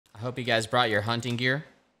I hope you guys brought your hunting gear.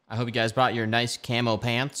 I hope you guys brought your nice camo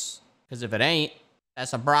pants. Because if it ain't,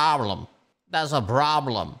 that's a problem. That's a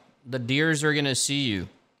problem. The deers are gonna see you.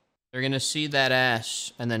 They're gonna see that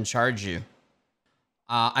ass and then charge you.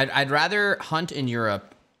 I'd rather hunt in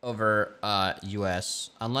Europe over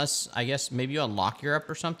US. Unless, I guess, maybe you unlock Europe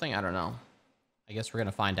or something? I don't know. I guess we're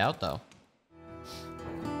gonna find out, though.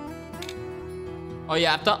 Oh, yeah,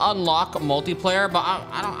 I have to unlock multiplayer, but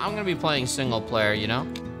I'm gonna be playing single player, you know?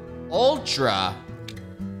 Ultra.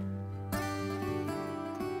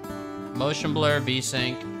 Motion blur,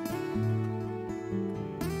 V-Sync.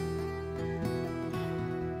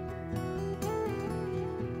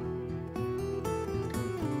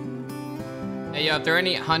 Hey, yo, if there are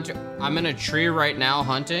any hunter... I'm in a tree right now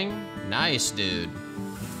hunting. Nice, dude.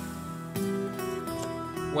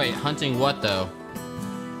 Wait, hunting what, though?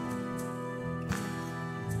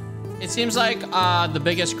 It seems like the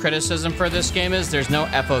biggest criticism for this game is there's no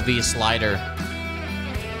FOV slider.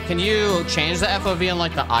 Can you change the FOV in,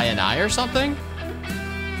 like, the INI or something?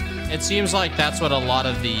 It seems like that's what a lot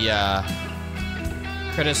of the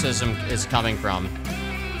criticism is coming from.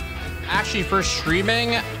 Actually, for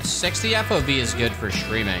streaming, 60 FOV is good for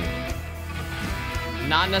streaming.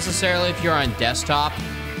 Not necessarily if you're on desktop,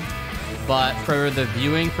 but for the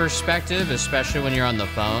viewing perspective, especially when you're on the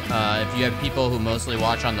phone, if you have people who mostly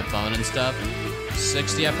watch on the phone and stuff,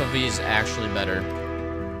 60 FOV is actually better.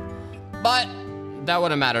 But that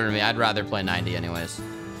wouldn't matter to me. I'd rather play 90 anyways.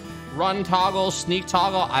 Run toggle, sneak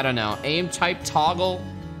toggle, I don't know. Aim type toggle,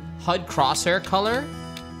 HUD crosshair color.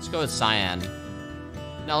 Let's go with cyan.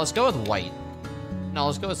 No, let's go with white. No,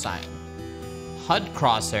 let's go with cyan. HUD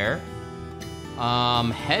crosshair.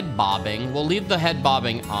 Head bobbing. We'll leave the head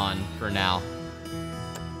bobbing on for now.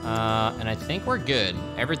 And I think we're good.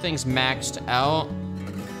 Everything's maxed out.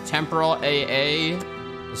 Temporal AA.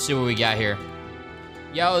 Let's see what we got here.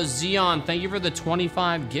 Yo, Xeon, thank you for the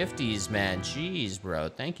 25 gifties, man. Jeez, bro.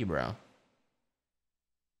 Thank you, bro.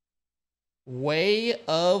 Way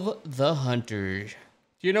of the Hunter.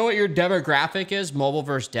 Do you know what your demographic is? Mobile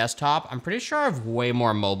versus desktop? I'm pretty sure I have way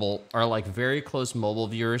more mobile, or like very close mobile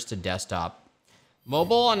viewers to desktop.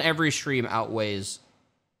 Mobile on every stream outweighs,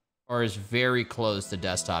 or is very close to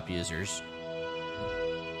desktop users.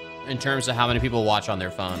 In terms of how many people watch on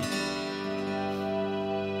their phone.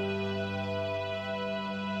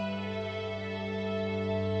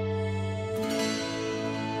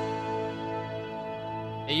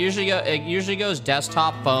 It usually goes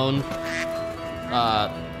desktop, phone,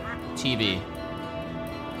 TV.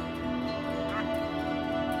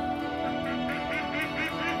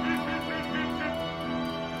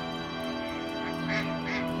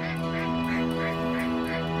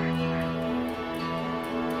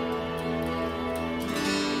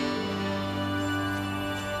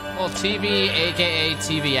 Well, TV, aka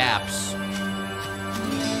TV apps.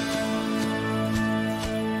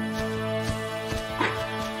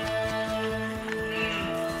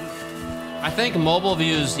 I think mobile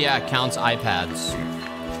views, yeah, counts iPads.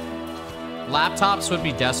 Laptops would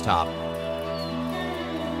be desktop.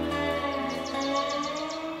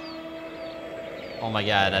 Oh my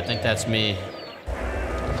god, I think that's me.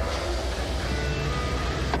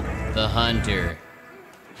 The Hunter.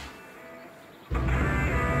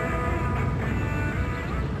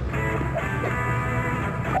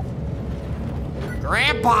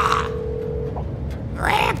 Grandpa!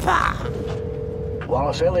 Grandpa!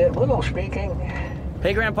 Wallace Elliott Willow speaking.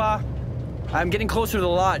 Hey, Grandpa. I'm getting closer to the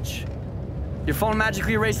lodge. Your phone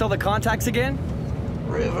magically erased all the contacts again?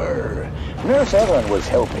 River. Nurse Ellen was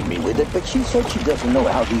helping me with it, but she said she doesn't know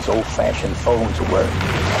how these old-fashioned phones work.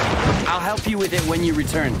 I'll help you with it when you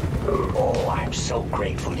return. Oh, I'm so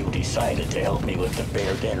grateful you decided to help me with the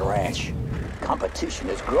Bear Den Ranch. Competition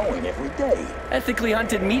is growing every day. Ethically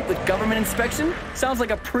hunted meat with government inspection? Sounds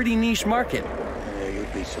like a pretty niche market. Yeah,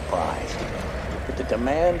 you'd be surprised. But the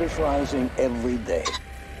demand is rising every day.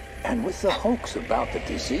 And with the hoax about the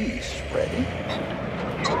disease spreading...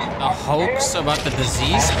 A hoax about the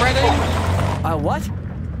disease spreading? What?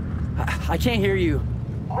 I can't hear you.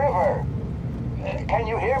 River, can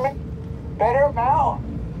you hear me? Better now?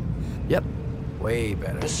 Yep, way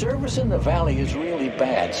better. The service in the valley is really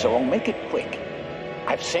bad, so I'll make it quick.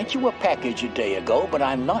 I've sent you a package a day ago, but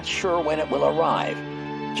I'm not sure when it will arrive.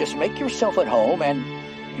 Just make yourself at home and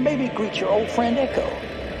maybe greet your old friend Echo.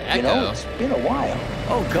 You know, it's been a while.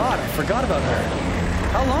 Oh God, I forgot about her.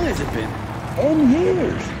 How long has it been? 10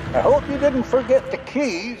 years. I hope you didn't forget the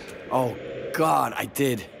keys. Oh God, I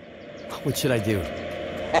did. What should I do?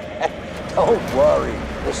 Don't worry.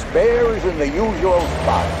 The spare is in the usual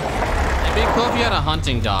spot. It'd be cool if you had a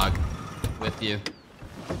hunting dog with you.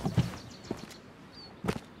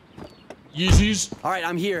 Yeezys. All right,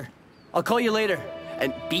 I'm here. I'll call you later.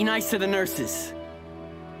 And be nice to the nurses.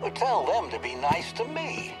 Well, tell them to be nice to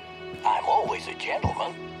me. I'm always a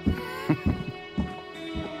gentleman.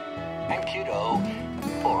 And kiddo,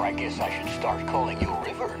 or I guess I should start calling you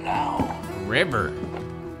River now. River.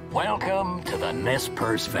 Welcome to the Nez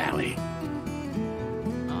Perce Valley.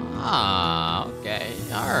 Ah, okay.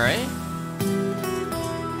 All right.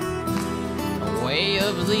 The way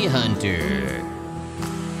of the hunter.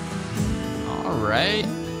 All right.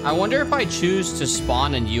 I wonder if I choose to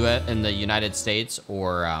spawn in the United States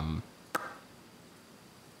or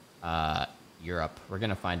Europe. We're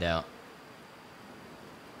gonna find out.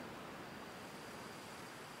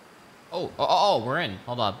 Oh, we're in.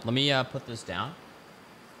 Hold on. Let me put this down.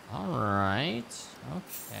 All right.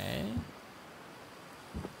 Okay.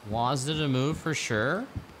 Was it a move for sure?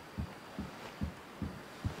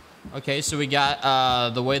 Okay, so we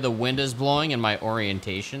got the way the wind is blowing and my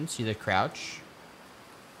orientation. See the crouch?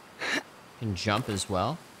 Can jump as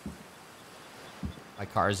well. My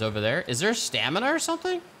car is over there. Is there stamina or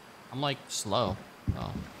something? I'm like slow.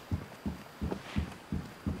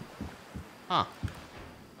 Oh.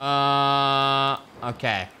 Huh.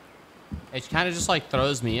 Okay. It kind of just like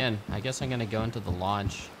throws me in. I guess I'm gonna go into the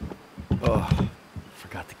launch. Oh,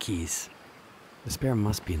 forgot the keys. The spare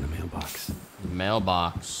must be in the mailbox.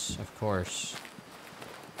 Mailbox, of course.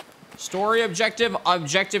 Story objective,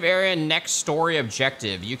 objective area, next story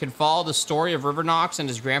objective. You can follow the story of River Knox and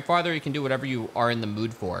his grandfather. You can do whatever you are in the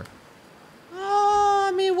mood for.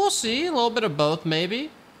 I mean, we'll see. A little bit of both, maybe.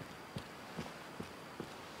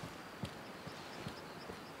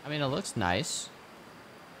 I mean, it looks nice.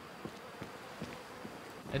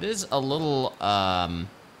 It is a little, I'm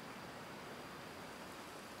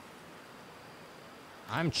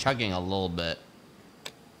chugging a little bit.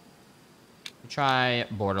 Try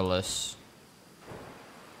borderless.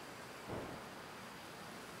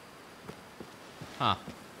 Huh.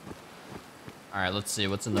 Alright, let's see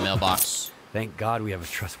what's in the mailbox. Thank God we have a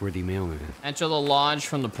trustworthy mailman. Enter the lodge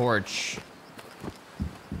from the porch.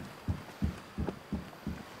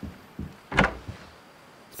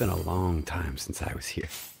 It's been a long time since I was here.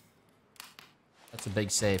 That's a big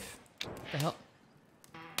safe. What the hell?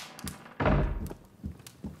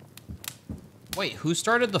 Wait, who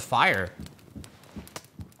started the fire?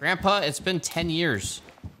 Grandpa, it's been 10 years.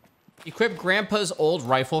 Equip Grandpa's old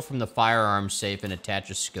rifle from the firearms safe and attach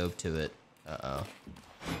a scope to it. Uh-oh.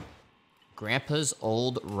 Grandpa's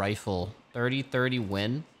old rifle. 30-30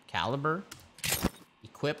 Win caliber.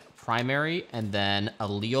 Equip primary and then a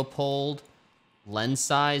Leopold lens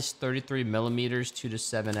size 33 millimeters 2 to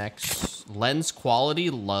 7x. Lens quality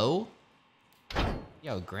low.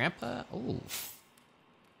 Yo, Grandpa. Ooh.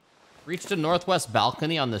 Reach the northwest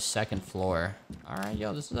balcony on the second floor. All right,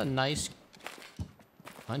 yo, this is a nice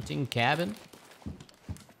hunting cabin.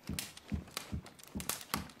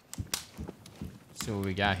 Let's see what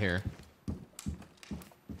we got here.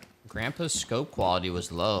 Grandpa's scope quality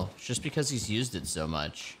was low, just because he's used it so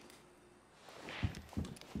much.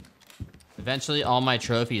 Eventually, all my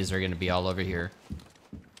trophies are going to be all over here.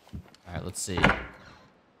 All right, let's see.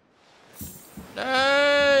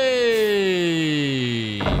 Hey!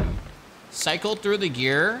 Cycle through the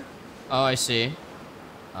gear. Oh, I see.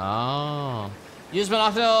 Oh. Use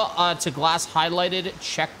binocular to glass highlighted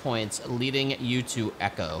checkpoints leading you to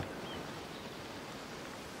Echo.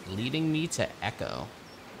 Leading me to Echo.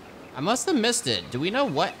 I must have missed it. Do we know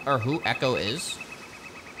what or who Echo is?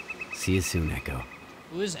 See you soon, Echo.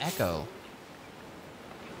 Who is Echo?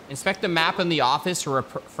 Inspect the map in the office to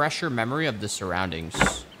refresh your memory of the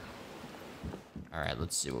surroundings. All right,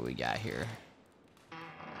 let's see what we got here.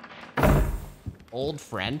 Old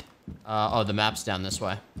friend. Oh, the map's down this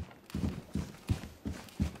way.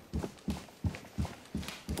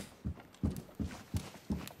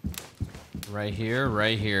 Right here,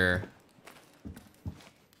 right here.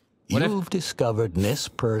 You've discovered Nez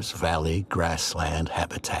Perce Valley grassland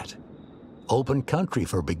habitat. Open country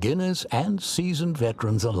for beginners and seasoned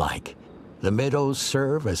veterans alike. The meadows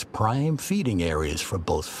serve as prime feeding areas for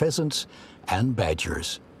both pheasants and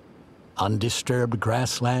badgers. Undisturbed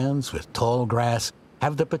grasslands with tall grass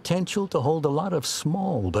have the potential to hold a lot of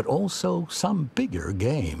small but also some bigger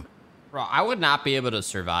game. Bro, I would not be able to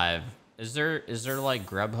survive. Is there like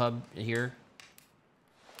Grubhub here?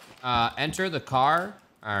 Enter the car.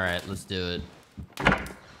 All right, let's do it.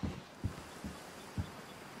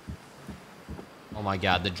 Oh my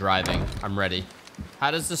God, the driving. I'm ready.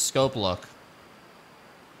 How does the scope look?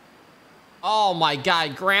 Oh my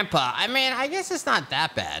God, Grandpa. I mean, I guess it's not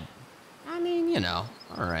that bad. I mean, you know,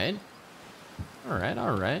 all right. All right,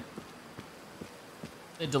 all right.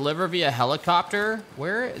 They deliver via helicopter.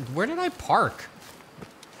 Where did I park?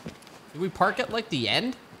 Did we park at like the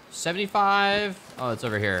end? 75. Oh, it's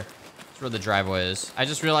over here. That's where the driveway is. I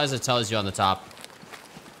just realized it tells you on the top,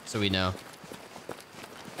 so we know.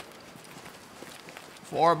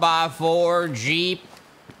 4x4 Jeep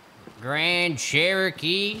Grand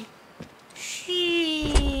Cherokee.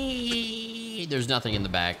 Shee. There's nothing in the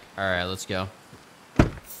back. All right, let's go.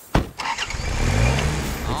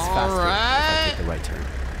 All right. Take the right turn.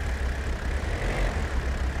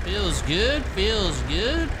 Feels good. Feels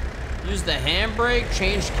good. Use the handbrake.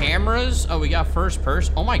 Change cameras. Oh, we got first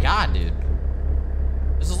person. Oh my god, dude.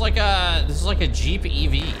 This is like a Jeep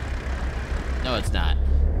EV. No, it's not.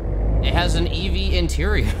 It has an EV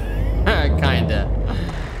interior. Kinda.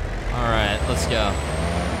 All right, let's go.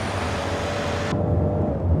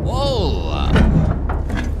 Whoa.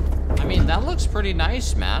 I mean, that looks pretty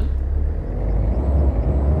nice, man.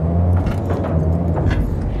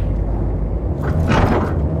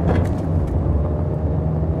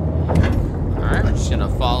 All right, we're just gonna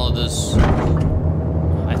follow this.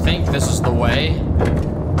 I think this is the way.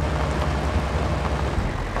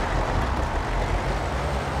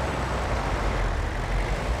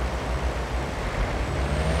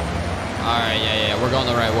 All right, yeah, we're going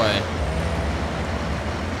the right way.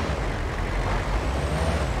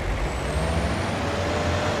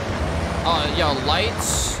 Oh, yo,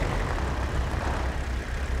 lights.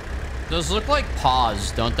 Those look like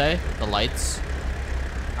paws, don't they? The lights.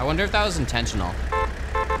 I wonder if that was intentional.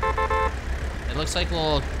 It looks like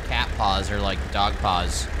little cat paws or like dog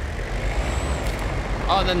paws.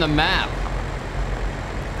 Oh, and then the map.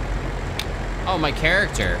 Oh, my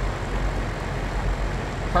character.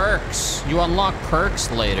 Perks. You unlock perks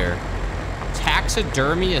later.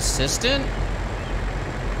 Taxidermy assistant?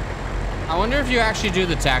 I wonder if you actually do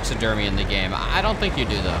the taxidermy in the game. I don't think you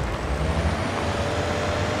do, though.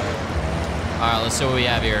 All right, let's see what we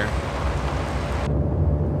have here.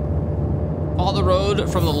 Follow the road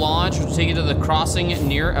from the launch, which will take you to the crossing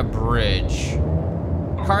near a bridge.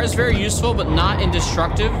 Car is very useful, but not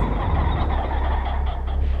indestructible.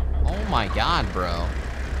 Oh my god, bro.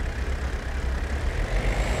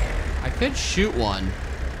 I could shoot one.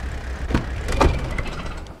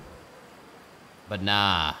 But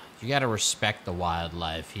nah, you gotta respect the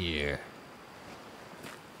wildlife here.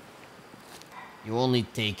 You only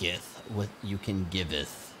taketh what you can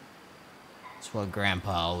giveth. That's what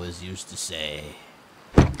Grandpa always used to say.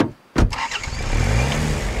 I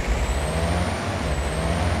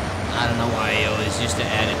don't know why he always used to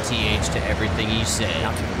add a TH to everything he said.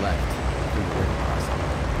 Now to the left, through the river crossing.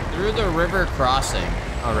 Through the river crossing.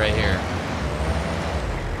 Oh, right here.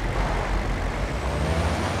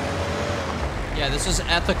 Yeah, this is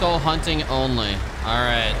ethical hunting only. All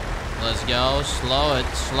right, let's go. Slow it,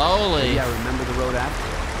 slowly. Yeah, remember the road after.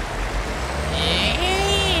 Yeah.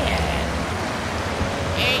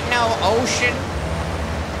 Ain't no ocean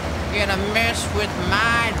gonna mess with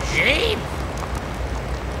my Jeep.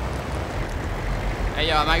 Hey,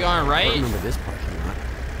 yo, am I going right? I remember this parking lot.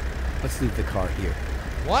 Let's leave the car here.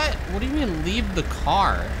 What? What do you mean leave the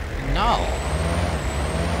car? No.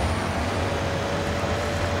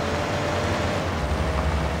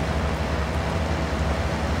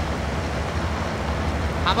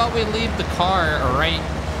 How about we leave the car right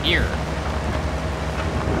here?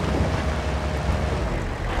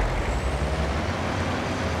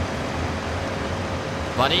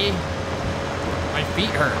 Buddy, my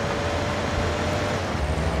feet hurt.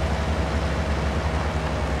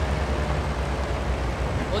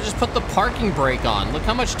 We'll just put the parking brake on. Look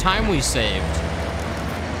how much time we saved.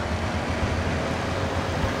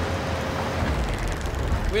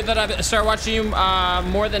 Weird that I started watching you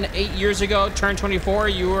more than 8 years ago, turned 24.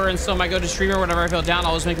 You were and still my go-to streamer whenever I feel down.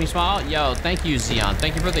 Always make me smile. Yo, thank you, Xeon.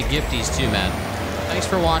 Thank you for the gifties too, man. Thanks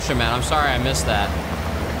for watching, man. I'm sorry I missed that.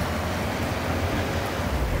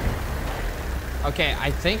 Okay, I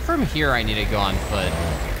think from here I need to go on foot.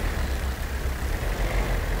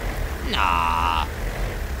 Nah.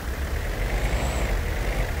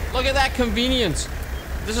 Look at that convenience.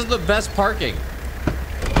 This is the best parking.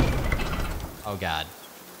 Oh, God.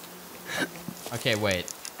 Okay,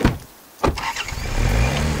 wait.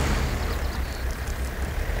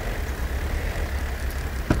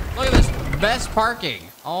 Look at this. Best parking.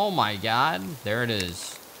 Oh, my God. There it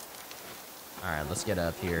is. All right, let's get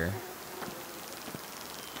up here.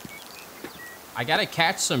 I gotta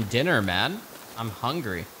catch some dinner, man. I'm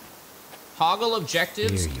hungry. Toggle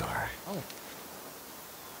objectives. Here you are. Oh.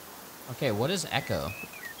 Okay, what is Echo?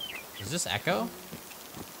 Is this Echo?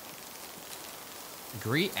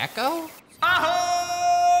 Greet Echo? Ahoy!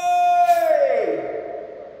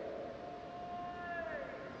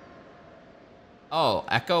 Oh,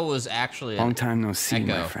 Echo was actually Long time no see, Echo.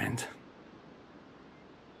 my friend.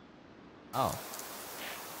 Oh.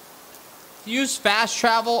 Use fast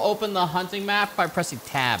travel, open the hunting map by pressing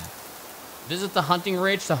tab. Visit the hunting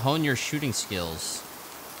range to hone your shooting skills.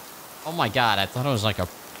 Oh my god, I thought it was like a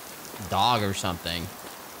dog or something.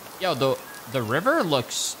 Yo, the river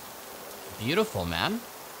looks beautiful, man.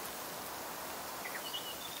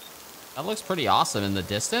 That looks pretty awesome in the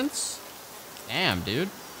distance. Damn, dude.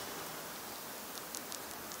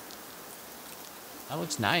 That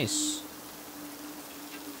looks nice.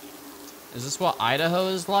 Is this what Idaho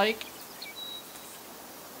is like?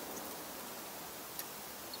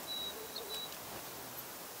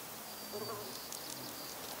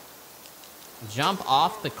 Jump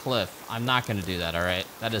off the cliff. I'm not going to do that, all right?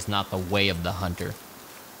 That is not the way of the hunter.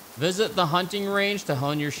 Visit the hunting range to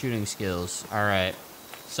hone your shooting skills. All right.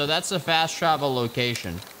 So that's the fast travel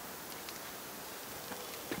location.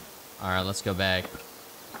 All right, let's go back.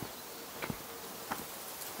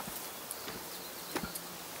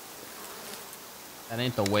 That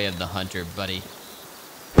ain't the way of the hunter, buddy.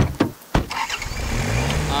 All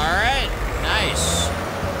right, nice.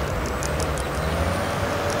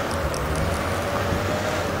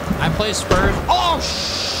 I placed first. Oh,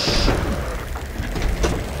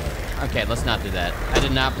 okay, let's not do that. I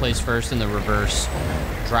did not place first in the reverse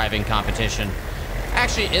driving competition.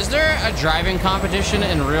 Actually, is there a driving competition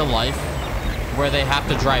in real life where they have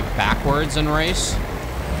to drive backwards and race?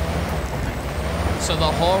 So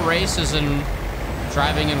the whole race is in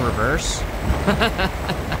driving in reverse?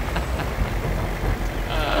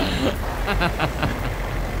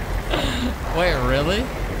 Wait, really?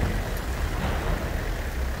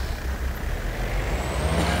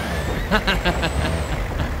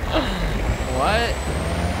 What?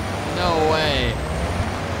 No way.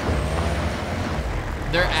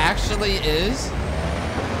 There actually is?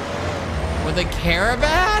 With a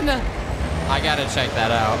caravan? I gotta check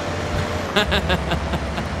that out.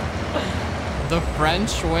 The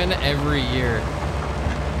French win every year.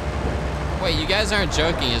 Wait, you guys aren't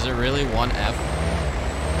joking. Is it really 1F?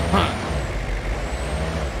 Huh.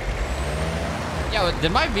 Yo,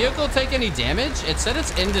 did my vehicle take any damage? It said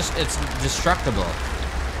it's destructible.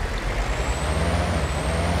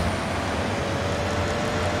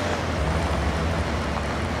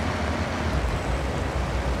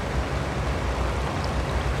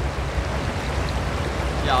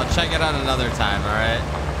 Yeah, I'll check it out another time, all right?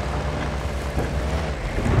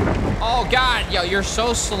 Oh, God. Yo, you're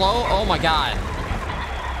so slow. Oh, my God.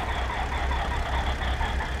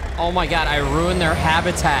 Oh, my God. I ruined their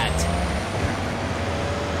habitat.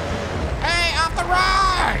 Hey, off the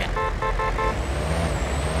road!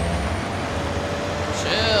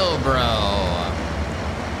 Chill, bro.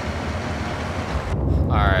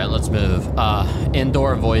 All right, let's move.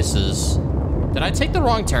 Indoor voices. Did I take the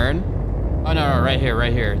wrong turn? Oh, no, right here,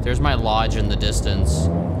 right here. There's my lodge in the distance.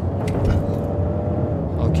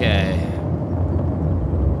 Okay.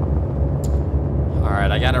 All right,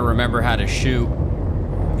 I gotta remember how to shoot.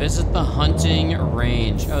 Visit the hunting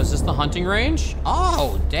range. Oh, is this the hunting range?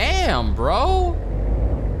 Oh, damn, bro. All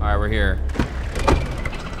right, we're here.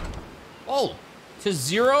 Oh, to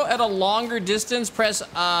zero at a longer distance, press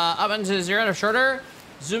up into zero at a shorter.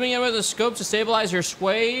 Zooming in with a scope to stabilize your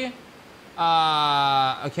sway.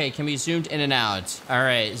 Okay, can be zoomed in and out. All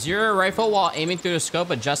right, zero rifle while aiming through the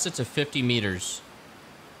scope, adjust it to 50 meters.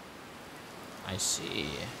 I see.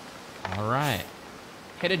 All right.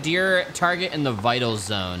 Hit a deer target in the vital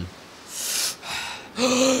zone.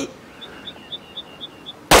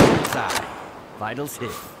 Vitals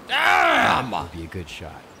hit. Damn! That would be a good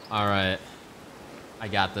shot. All right. I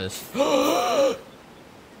got this. Grandpa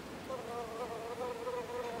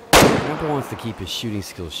wants to keep his shooting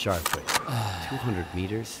skills sharp, but 200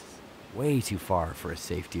 meters? Way too far for a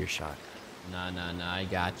safe deer shot. No. I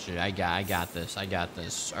got you. I got this. I got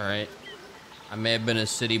this. All right. I may have been a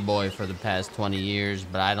city boy for the past 20 years,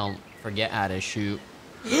 but I don't forget how to shoot.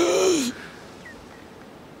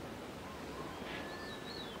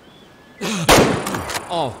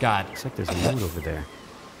 Oh, God. Looks like there's a note over there.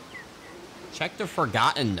 Check the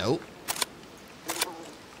forgotten note.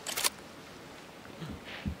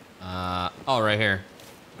 Oh, right here.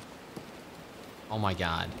 Oh, my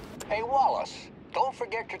God. Hey, Wallace, don't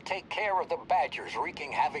forget to take care of the badgers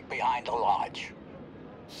wreaking havoc behind the lodge.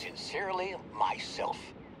 Sincerely, myself.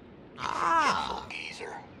 Ah.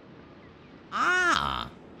 Geezer. Ah.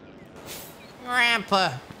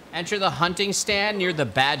 Grandpa. Enter the hunting stand near the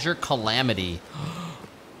badger Calamity.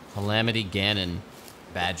 Calamity Gannon.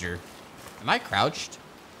 Badger. Am I crouched?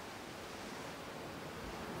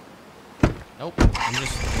 Nope. I'm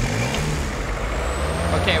just...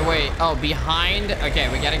 Okay, wait. Oh, behind. Okay,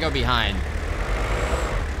 we gotta go behind.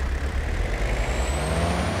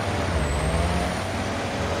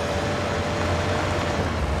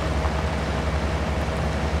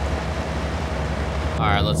 All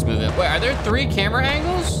right, let's move it. Wait, are there 3 camera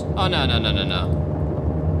angles? Oh, no, no, no, no, no.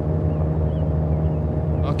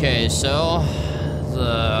 Okay, so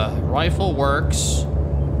the rifle works.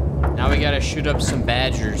 Now we gotta shoot up some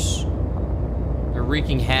badgers. They're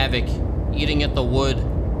wreaking havoc, eating at the wood.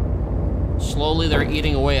 Slowly, they're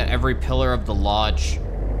eating away at every pillar of the lodge.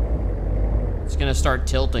 It's gonna start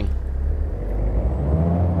tilting.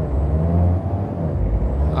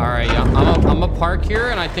 All right, I'm gonna park here,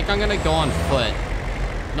 and I think I'm gonna go on foot.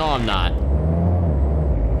 No, I'm not.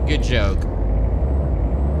 Good joke.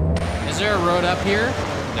 Is there a road up here?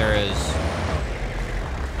 There is.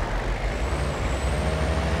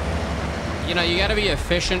 You know, you gotta be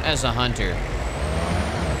efficient as a hunter.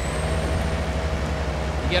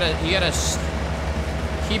 You gotta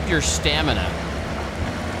keep your stamina.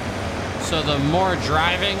 So the more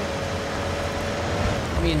driving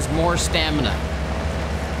means more stamina.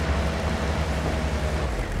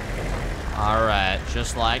 All right,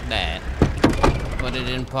 just like that. Put it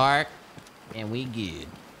in park, and we good.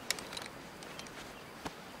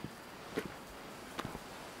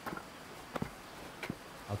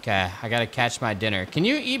 Okay, I gotta catch my dinner. Can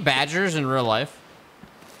you eat badgers in real life?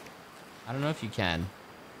 I don't know if you can.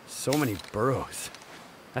 So many burrows.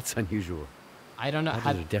 That's unusual. I don't know.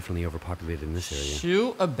 Badgers are definitely overpopulated in this area.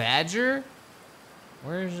 Shoot a badger?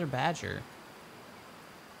 Where's a badger?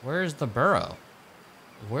 Where's the burrow?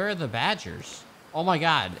 Where are the badgers? Oh my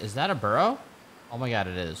god, is that a burrow? Oh my god,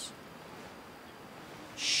 it is.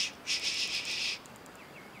 Shh, shh, shh, shh.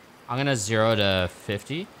 I'm gonna 0 to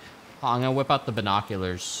 50. I'm gonna whip out the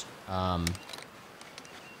binoculars.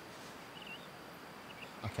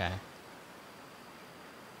 Okay.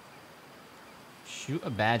 Shoot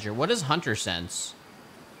a badger. What is hunter sense?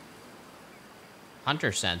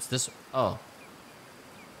 Hunter sense. This. Oh.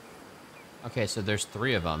 Okay, so there's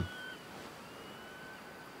 3 of them.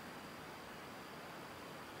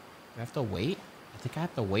 Do I have to wait? I think I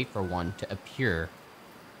have to wait for one to appear.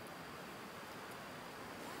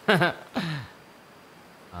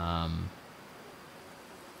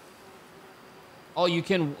 Oh, you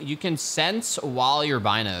can sense while you're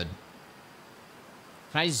binoed.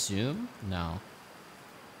 Can I zoom? No.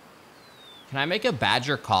 Can I make a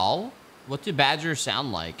badger call? What do badgers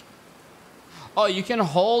sound like? Oh, you can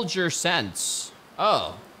hold your sense.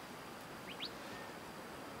 Oh.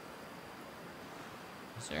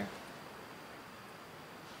 Is there?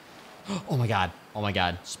 Oh my god. Oh my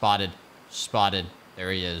god. Spotted. Spotted.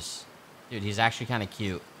 There he is. Dude, he's actually kind of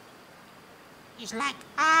cute. He's like,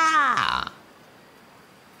 ah,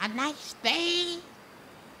 a nice day.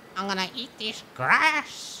 I'm gonna eat this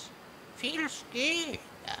grass. Feels good.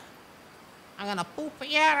 I'm gonna poop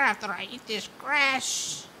here after I eat this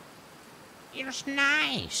grass. Feels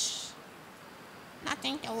nice.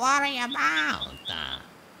 Nothing to worry about.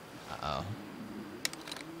 Uh-oh.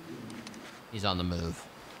 He's on the move.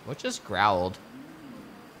 What just growled?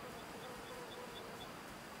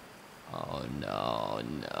 Oh, no,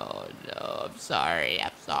 no, no. I'm sorry.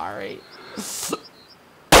 I'm sorry.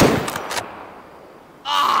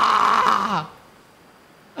 Ah!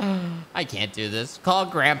 I can't do this. Call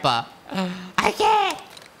Grandpa. I can't.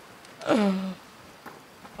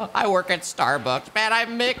 I work at Starbucks. Man, I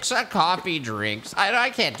mix coffee drinks. I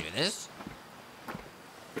can't do this.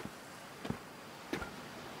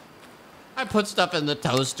 I put stuff in the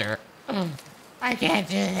toaster. I can't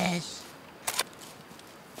do this.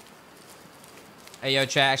 Hey, yo,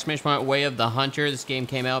 chat, exclamation point, Way of the Hunter. This game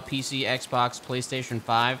came out, PC, Xbox, PlayStation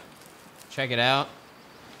 5. Check it out.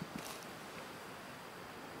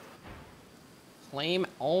 Claim,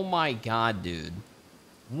 oh my god, dude.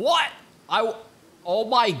 What? Oh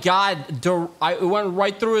my god, it went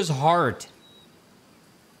right through his heart.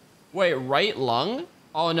 Wait, right lung?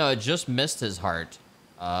 Oh no, it just missed his heart.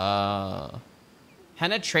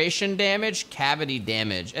 Penetration damage, cavity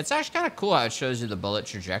damage. It's actually kind of cool how it shows you the bullet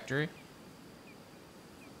trajectory.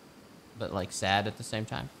 But like sad at the same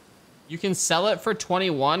time. You can sell it for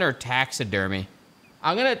 21 or taxidermy.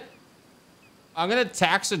 I'm gonna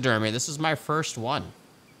taxidermy. This is my first one.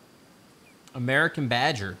 American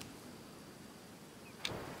Badger.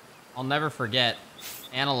 I'll never forget.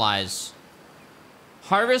 Analyze.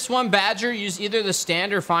 Harvest one badger. Use either the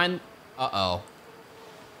stand or find. Uh-oh.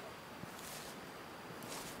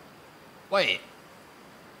 Wait.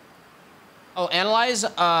 Oh, analyze.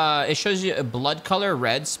 It shows you a blood color,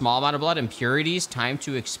 red, small amount of blood, impurities, time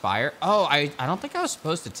to expire. Oh, I don't think I was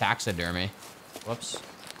supposed to taxidermy. Whoops.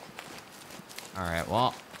 All right,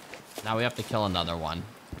 well, now we have to kill another one.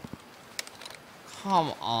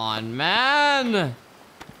 Come on, man.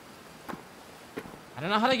 I don't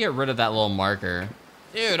know how to get rid of that little marker.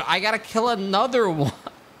 Dude, I gotta kill another one.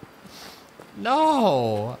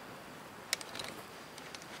 No.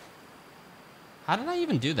 How did I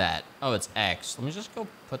even do that? Oh, it's X. Let me just go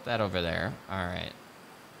put that over there. All right.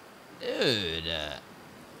 Dude.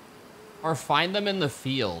 Or find them in the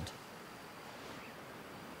field.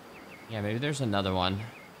 Yeah, maybe there's another one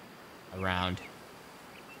around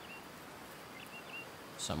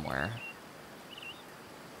somewhere.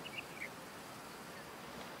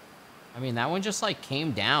 I mean, that one just like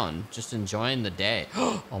came down, just enjoying the day.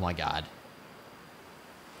 Oh my God.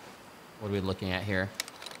 What are we looking at here?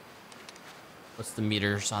 What's the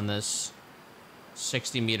meters on this?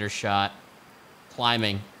 60-meter shot.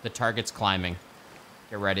 Climbing. The target's climbing.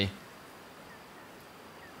 Get ready.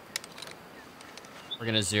 We're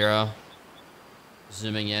gonna zero.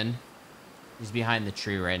 Zooming in. He's behind the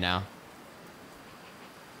tree right now.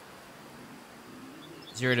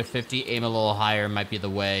 0 to 50, aim a little higher might be the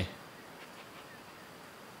way.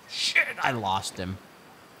 Shit, I lost him.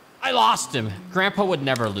 I lost him. Grandpa would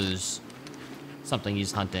never lose something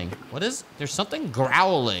he's hunting. What is? There's something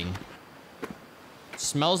growling.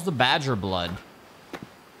 Smells the badger blood.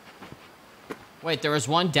 Wait, there was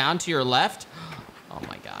one down to your left? Oh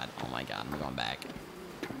my God. Oh my God. I'm going back.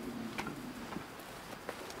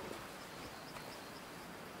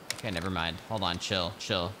 Okay, never mind. Hold on. Chill.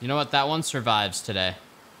 Chill. You know what? That one survives today.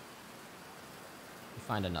 We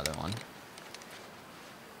find another one.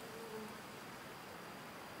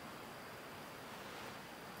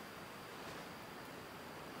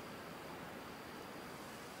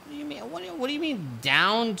 What do you mean? What do you mean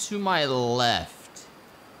down to my left?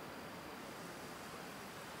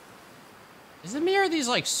 Is it me or are these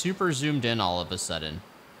like super zoomed in all of a sudden?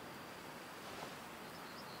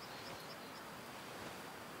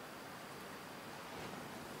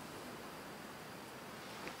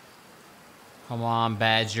 Come on,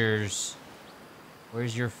 badgers.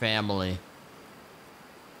 Where's your family?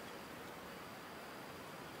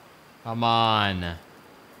 Come on.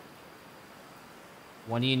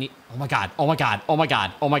 What do you need? Oh my God. Oh my God. Oh my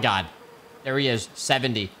God. Oh my God. There he is.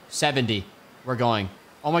 70. 70. We're going.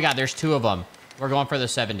 Oh my God. There's two of them. We're going for the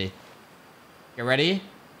 70. Get ready?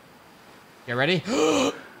 Get ready?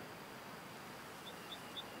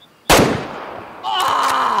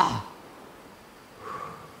 Ah!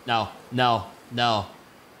 No. No. No.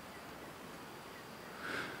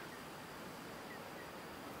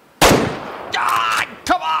 God,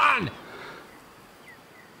 come on!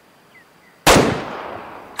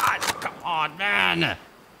 God, come on, man!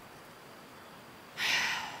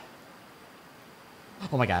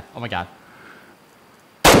 Oh my God, oh my God.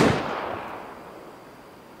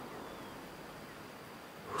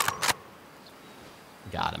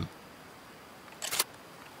 Got him.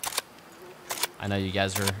 I know you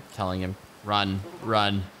guys are telling him, run,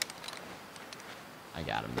 run. I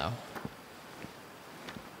got him, though.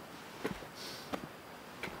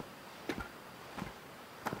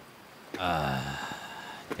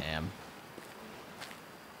 Damn.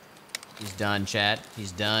 He's done, chat.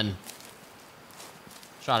 He's done.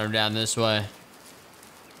 Shot him down this way.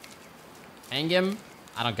 Ping him?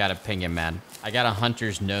 I don't gotta ping him, man. I got a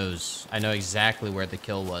hunter's nose. I know exactly where the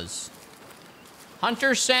kill was.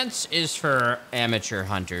 Hunter sense is for amateur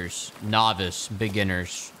hunters, novice,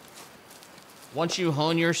 beginners. Once you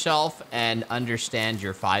hone yourself and understand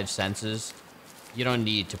your 5 senses, you don't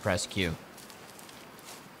need to press Q.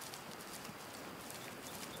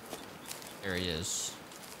 There he is.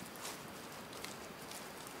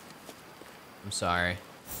 I'm sorry.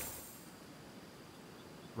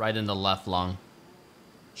 Right in the left lung.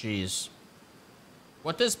 Jeez.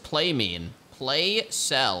 What does play mean? Play,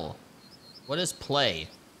 sell. What is play?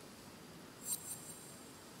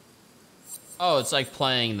 Oh, it's like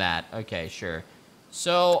playing that. Okay, sure.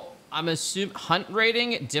 So, I'm assuming hunt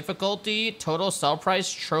rating, difficulty, total sell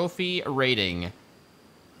price, trophy rating.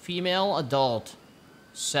 Female, adult,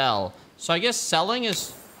 sell. So I guess selling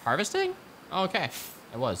is harvesting? Oh, okay,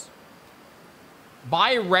 it was.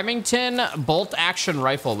 Buy Remington bolt action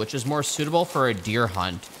rifle, which is more suitable for a deer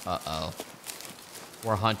hunt. Uh-oh.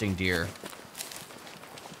 We're hunting deer.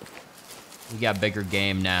 We got bigger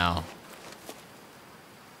game now.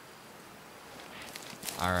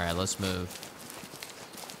 All right, let's move.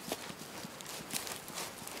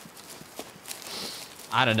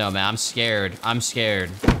 I don't know, man. I'm scared. I'm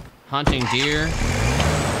scared. Hunting deer.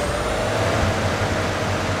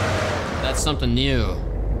 That's something new.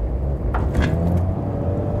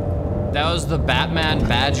 That was the Batman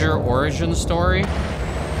Badger origin story.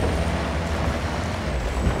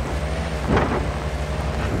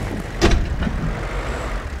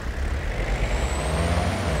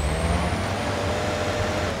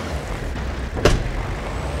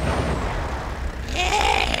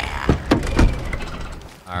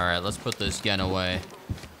 put this gun away.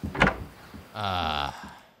 I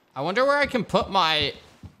wonder where I can put my...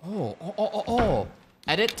 Oh.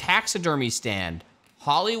 Edit taxidermy stand.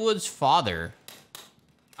 Hollywood's father.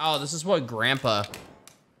 Oh, this is what Grandpa...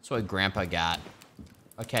 That's what Grandpa got.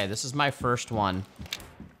 Okay, this is my first one.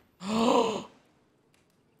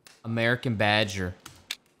 American Badger.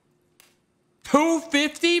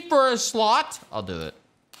 $250 for a slot? I'll do it.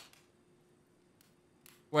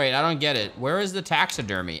 Wait, I don't get it. Where is the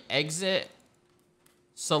taxidermy? Exit.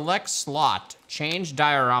 Select slot. Change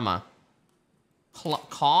diorama.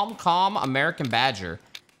 Calm, American Badger.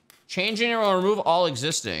 Changing or remove all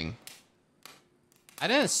existing. I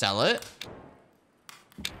didn't sell it.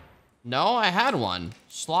 No, I had one.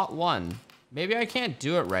 Slot 1. Maybe I can't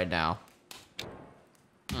do it right now.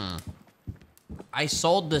 I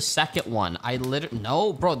sold the second one.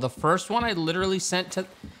 No, bro, the first one I literally sent to...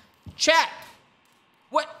 Chat!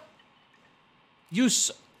 What?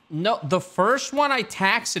 No, the first one I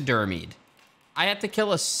taxidermied. I had to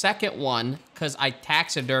kill a second one because I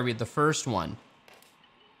taxidermied the first one.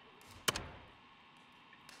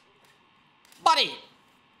 Buddy!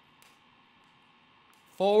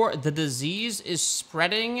 The disease is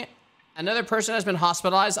spreading. Another person has been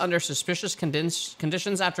hospitalized under suspicious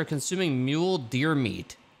conditions after consuming mule deer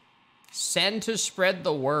meat. Send to spread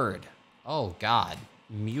the word. Oh, God.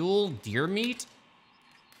 Mule deer meat?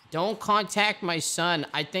 Don't contact my son.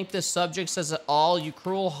 I think the subject says it all. You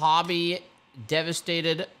cruel hobby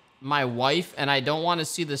devastated my wife, and I don't want to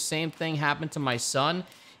see the same thing happen to my son.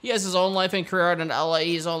 He has his own life and career out in LA.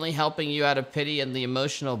 He's only helping you out of pity and the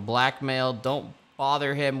emotional blackmail. Don't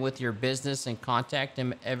bother him with your business and contact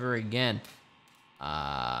him ever again.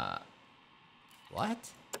 What?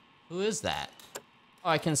 Who is that? Oh,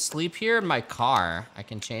 I can sleep here in my car. I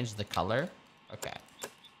can change the color. Okay.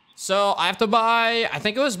 So I have to buy, I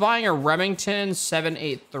think it was buying a Remington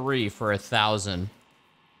 783 for 1,000.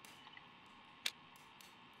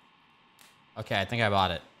 Okay, I think I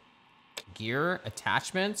bought it. Gear,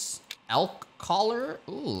 attachments, elk collar.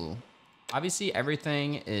 Ooh. Obviously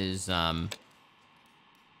everything is, oh,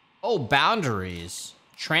 boundaries.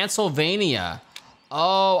 Transylvania.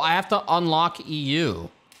 Oh, I have to unlock EU.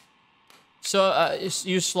 So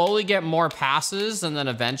you slowly get more passes, and then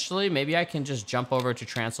eventually, maybe I can just jump over to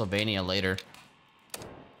Transylvania later.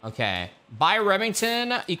 Okay. Buy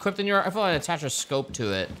Remington, equipped in your rifle, and attach a scope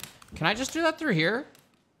to it. Can I just do that through here?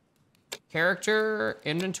 Character,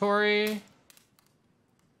 inventory.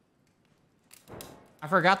 I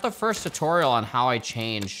forgot the first tutorial on how I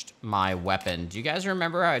changed my weapon. Do you guys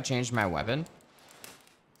remember how I changed my weapon?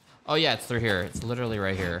 Oh yeah, it's through here. It's literally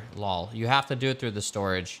right here. Lol. You have to do it through the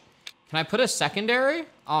storage. Can I put a secondary?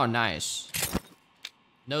 Oh, nice.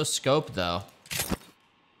 No scope, though.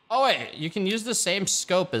 Oh, wait. You can use the same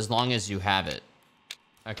scope as long as you have it.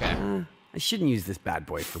 Okay. I shouldn't use this bad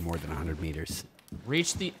boy for more than 100 meters.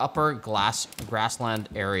 Reach the upper grassland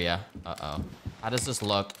area. Uh-oh. How does this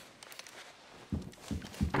look?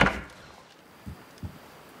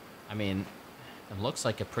 I mean, it looks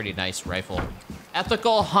like a pretty nice rifle.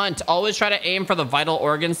 Ethical hunt. Always try to aim for the vital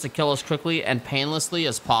organs to kill as quickly and painlessly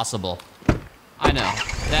as possible. I know.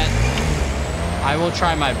 That... I will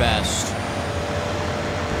try my best.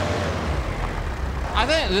 I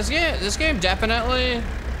think this game definitely...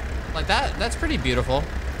 Like, that's pretty beautiful.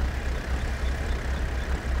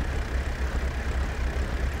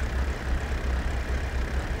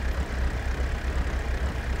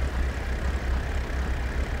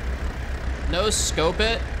 No scope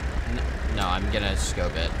it? No, I'm gonna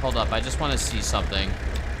scope it. Hold up, I just want to see something.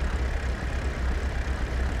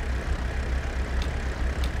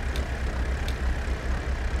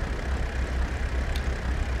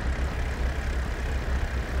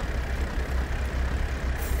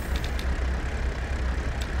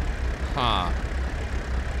 Huh.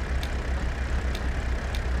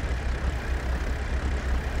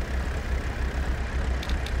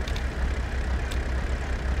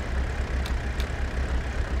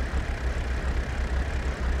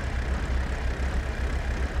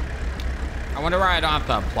 I wonder why I don't have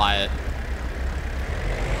to apply it.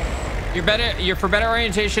 You're for better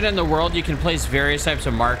orientation in the world, you can place various types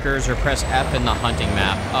of markers or press F in the hunting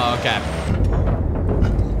map. Oh, okay.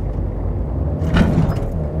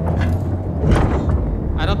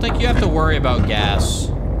 I don't think you have to worry about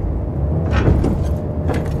gas.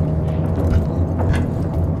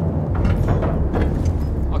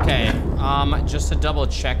 Okay, just to double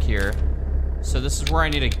check here. So this is where I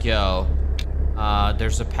need to go.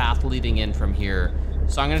 There's a path leading in from here.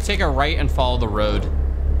 So I'm gonna take a right and follow the road.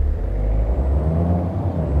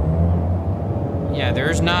 Yeah,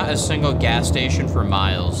 there's not a single gas station for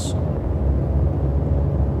miles.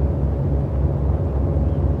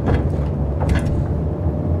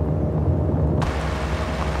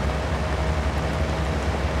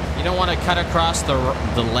 want to cut across the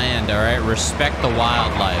land, all right? Respect the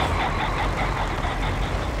wildlife.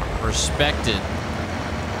 Respect it.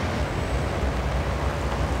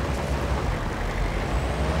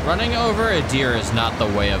 Running over a deer is not the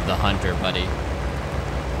way of the hunter, buddy.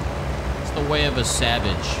 It's the way of a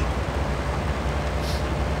savage.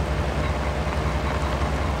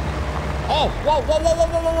 Oh, whoa, whoa, whoa, whoa,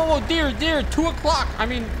 whoa, whoa, whoa, deer, deer, 2 o'clock. I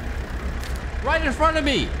mean, right in front of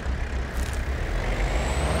me.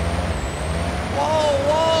 Whoa,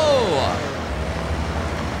 whoa.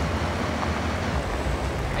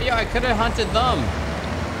 Hey, yo, I could have hunted them.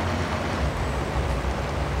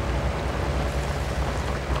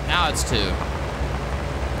 Now it's 2.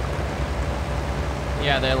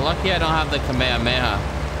 Yeah, they're lucky I don't have the Kamehameha.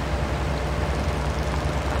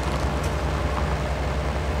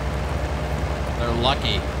 They're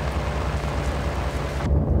lucky.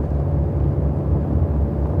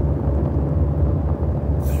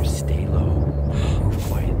 Better stay low, move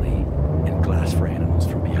quietly, and glass for animals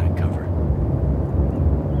from behind cover.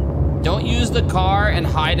 Don't use the car and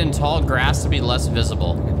hide in tall grass to be less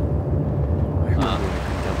visible. I couldn't tell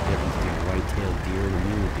the difference between a white-tailed deer and a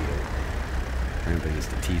mule deer. Grandpa used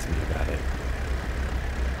to tease me about it.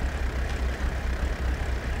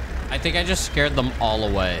 I think I just scared them all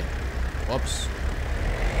away. Whoops.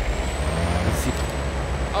 Let's see.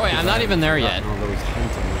 Oh wait, I'm not even there yet. All those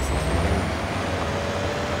hunting missiles from there.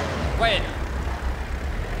 Wait.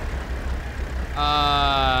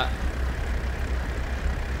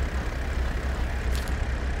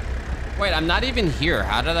 Wait, I'm not even here.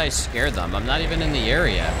 How did I scare them? I'm not even in the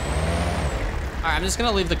area. All right, I'm just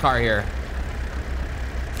gonna leave the car here.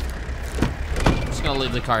 I'm just gonna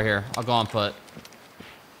leave the car here. I'll go on foot.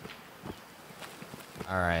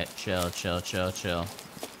 All right, chill, chill, chill, chill.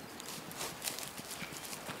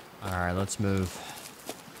 All right, let's move.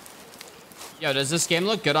 Yo, does this game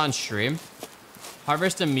look good on stream?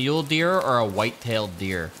 Harvest a mule deer or a white-tailed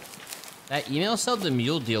deer? That email said the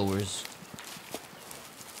mule deer was...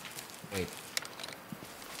 Wait.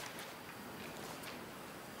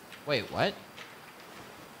 Wait, what?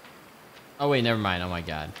 Oh, wait, never mind. Oh, my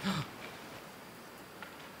God.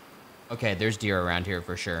 Okay, there's deer around here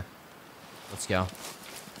for sure. Let's go.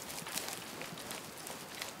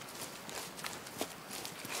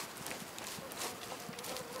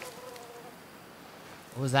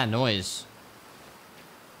 What was that noise?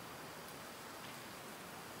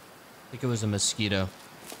 I think it was a mosquito.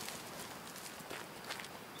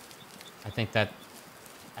 I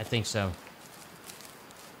think so.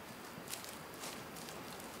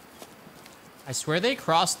 I swear they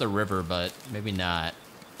crossed the river, but maybe not.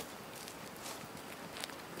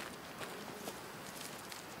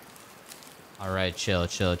 All right, chill,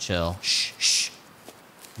 chill, chill. Shh, shh.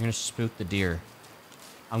 You're gonna spook the deer.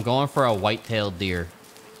 I'm going for a white-tailed deer.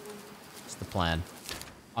 That's the plan.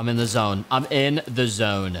 I'm in the zone. I'm in the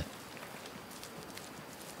zone.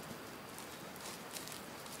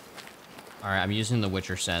 All right, I'm using the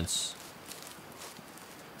Witcher sense.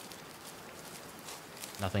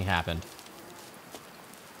 Nothing happened.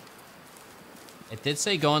 It did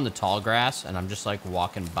say go in the tall grass, and I'm just like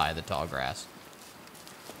walking by the tall grass.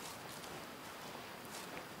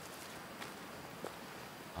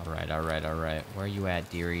 All right, all right, all right. Where are you at,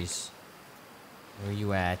 dearies? Where are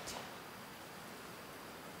you at?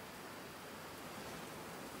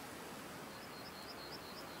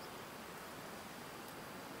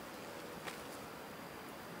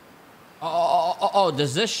 Oh,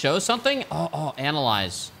 does this show something? Oh,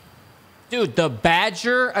 analyze. Dude, the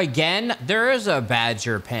badger again? There is a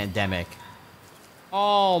badger pandemic.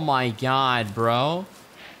 Oh my God, bro.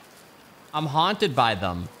 I'm haunted by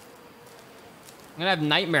them. I'm gonna have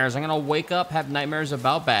nightmares. I'm gonna wake up, have nightmares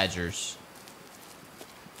about badgers.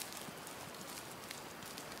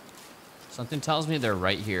 Something tells me they're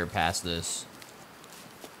right here past this.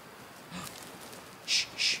 Shh,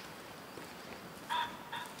 shh.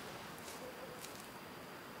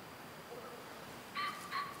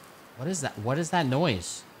 What is that? What is that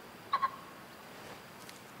noise?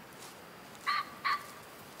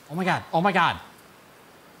 Oh my God. Oh my God.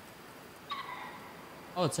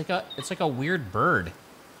 Oh, it's like a weird bird.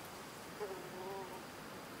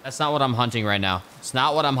 That's not what I'm hunting right now. It's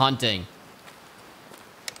not what I'm hunting.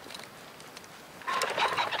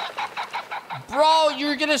 Bro,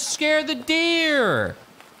 you're gonna scare the deer.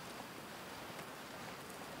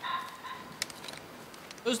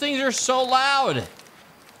 Those things are so loud.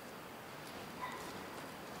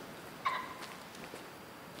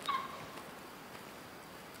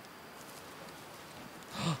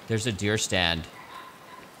 There's a deer stand.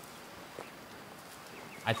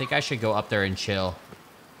 I think I should go up there and chill.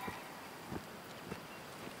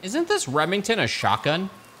 Isn't this Remington a shotgun?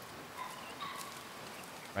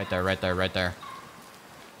 Right there, right there, right there.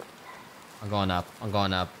 I'm going up. I'm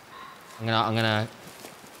going up. I'm gonna...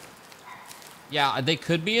 Yeah, they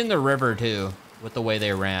could be in the river, too, with the way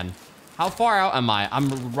they ran. How far out am I?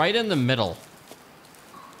 I'm right in the middle.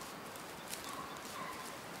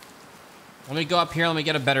 Let me go up here. Let me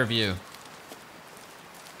get a better view.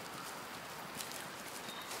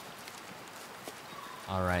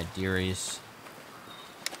 All right, dearies.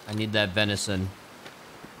 I need that venison.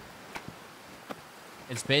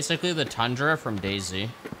 It's basically the tundra from DayZ.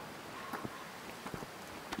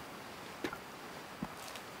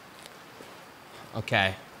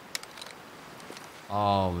 Okay.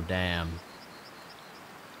 Oh, damn.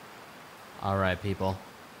 All right, people.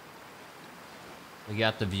 We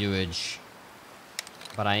got the viewage.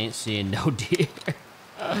 But I ain't seeing no deer.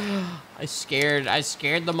 I scared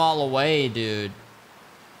them all away, dude.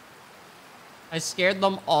 I scared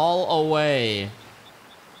them all away.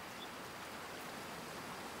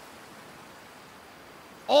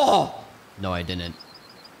 Oh! No, I didn't.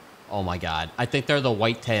 Oh my god. I think they're the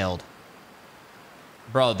white-tailed.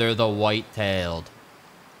 Bro, they're the white-tailed.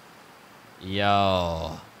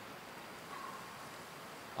 Yo.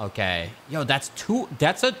 Okay. Yo, that's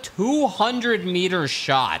a 200-meter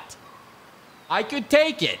shot. I could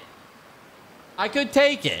take it. I could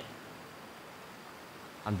take it.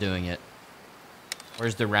 I'm doing it.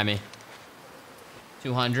 Where's the Remy?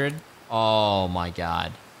 200? Oh my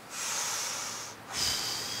god.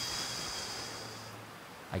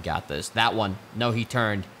 I got this. That one. No, he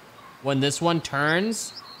turned. When this one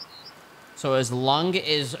turns, so his lung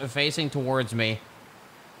is facing towards me.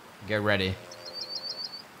 Get ready.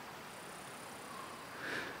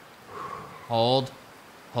 Hold.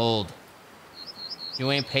 Hold. If you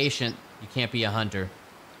ain't patient, you can't be a hunter.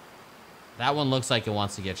 That one looks like it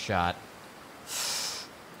wants to get shot.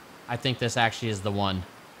 I think this actually is the one.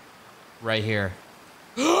 Right here.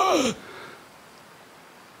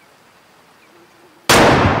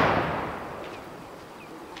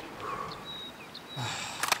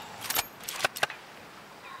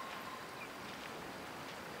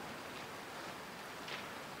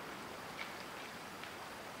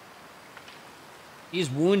 He's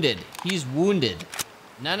wounded. He's wounded.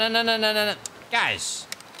 No, no, no, no, no, no, no. Guys.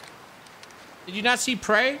 Did you not see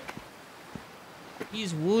prey?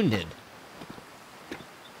 He's wounded.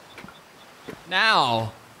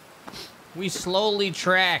 Now, we slowly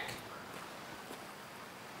track.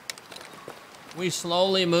 We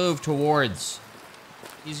slowly move towards.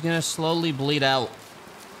 He's gonna slowly bleed out.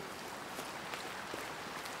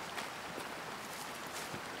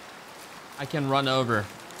 I can run over.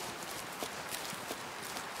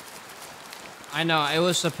 I know, it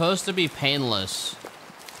was supposed to be painless.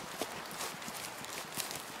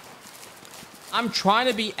 I'm trying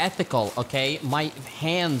to be ethical, okay? My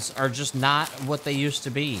hands are just not what they used to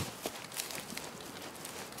be.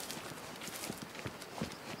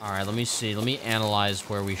 Alright, let me see. Let me analyze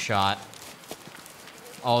where we shot.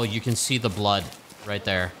 Oh, you can see the blood right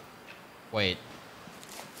there. Wait.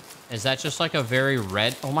 Is that just like a very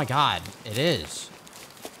red... Oh my god, it is.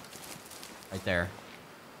 Right there.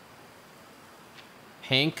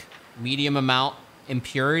 Pink, medium amount,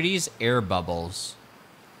 impurities, air bubbles.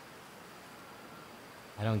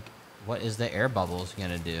 I don't... What is the air bubbles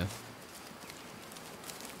gonna do?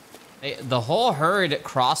 The whole herd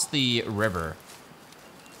crossed the river.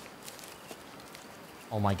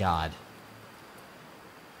 Oh my god.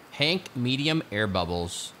 Pink, medium, air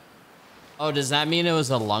bubbles. Oh, does that mean it was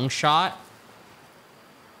a lung shot?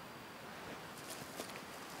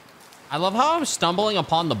 I love how I'm stumbling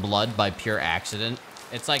upon the blood by pure accident.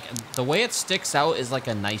 It's like, the way it sticks out is like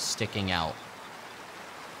a nice sticking out.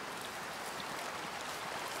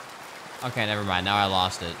 Okay, never mind. Now I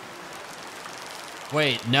lost it.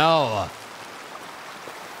 Wait, no.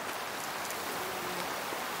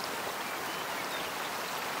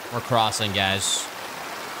 We're crossing, guys.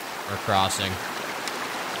 We're crossing.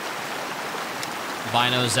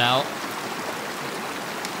 Binos out.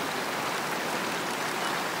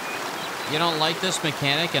 You don't like this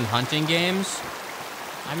mechanic in hunting games?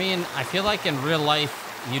 I mean, I feel like in real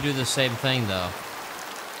life, you do the same thing, though.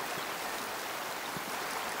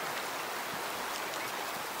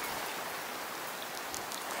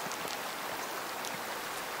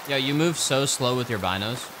 Yo, you move so slow with your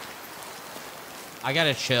binos. I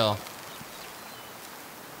gotta chill.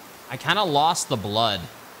 I kind of lost the blood.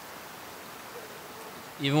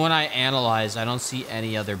 Even when I analyze, I don't see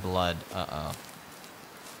any other blood. Uh-oh.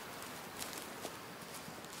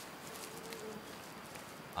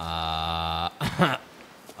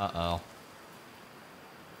 Uh-oh.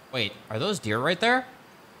 Wait, are those deer right there?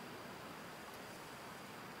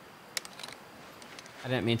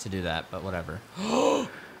 didn't mean to do that, but whatever. Are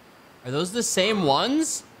those the same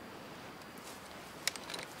ones?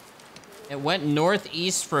 It went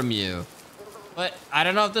northeast from you. But I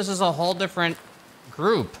don't know if this is a whole different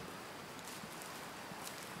group.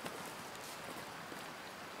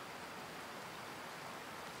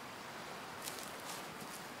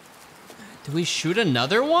 Did we shoot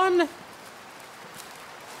another one?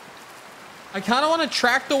 I kind of want to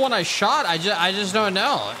track the one I shot. I just don't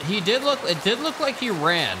know. It did look like he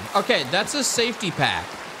ran. Okay, that's a safety pack.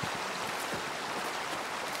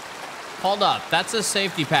 Hold up, that's a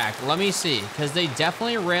safety pack. Let me see, because they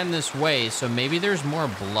definitely ran this way, so maybe there's more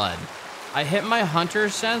blood. I hit my hunter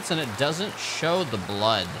sense and it doesn't show the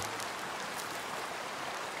blood.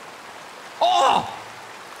 Oh!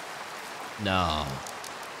 No.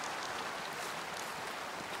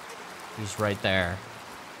 He's right there.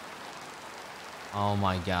 Oh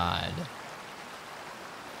my God.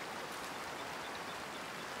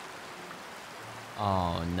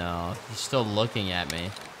 Oh no, he's still looking at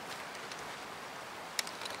me.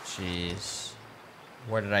 Jeez.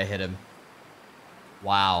 Where did I hit him?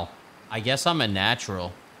 Wow. I guess I'm a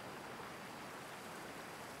natural.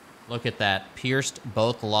 Look at that. Pierced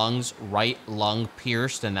both lungs. Right lung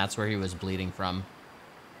pierced, and that's where he was bleeding from.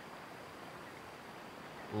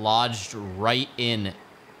 Lodged right in.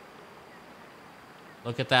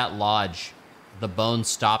 Look at that lodge. The bone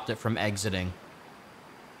stopped it from exiting.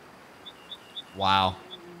 Wow.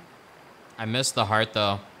 I missed the heart,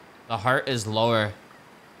 though. The heart is lower.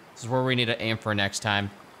 This is where we need to aim for next time.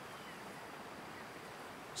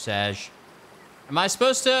 Saj. Am I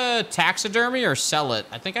supposed to taxidermy or sell it?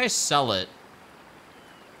 I think I sell it.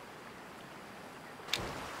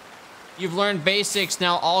 You've learned basics.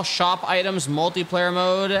 Now all shop items, multiplayer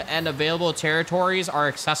mode, and available territories are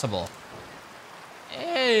accessible.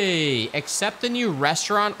 Hey, accept the new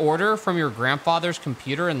restaurant order from your grandfather's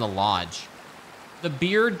computer in the lodge. The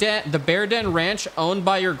Bear Den Ranch, owned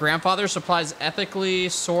by your grandfather, supplies ethically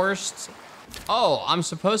sourced. Oh, I'm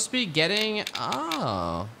supposed to be getting.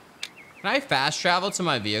 Oh, can I fast travel to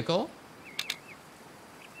my vehicle?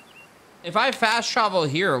 If I fast travel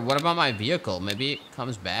here, what about my vehicle? Maybe it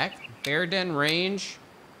comes back. Bear Den Range,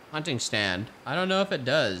 hunting stand. I don't know if it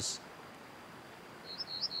does.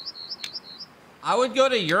 I would go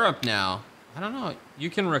to Europe now. I don't know. You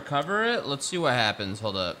can recover it. Let's see what happens.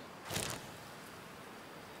 Hold up.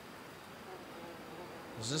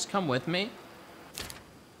 Does this come with me?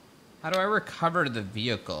 How do I recover the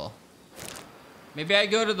vehicle? Maybe I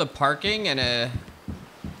go to the parking and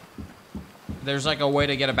there's like a way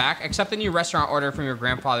to get it back. Accept the new restaurant order from your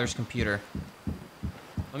grandfather's computer.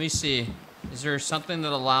 Let me see. Is there something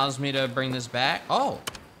that allows me to bring this back? Oh.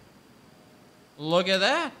 Look at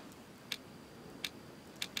that.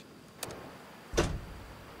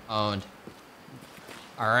 Owned.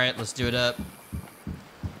 All right, let's do it up.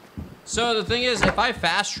 So the thing is, if I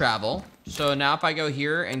fast travel, so now if I go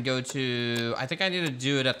here and go to, I think I need to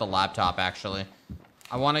do it at the laptop, actually.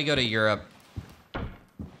 I want to go to Europe.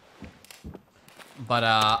 But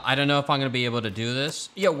I don't know if I'm going to be able to do this.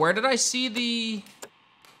 Yeah, where did I see the...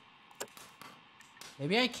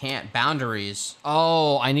 Maybe I can't. Boundaries.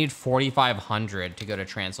 Oh, I need 4,500 to go to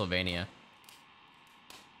Transylvania.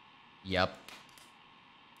 Yep.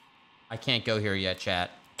 I can't go here yet,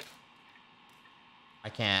 chat. I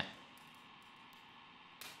can't.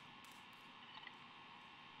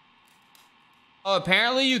 Oh,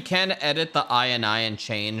 apparently you can edit the INI and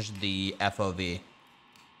change the FOV.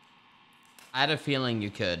 I had a feeling you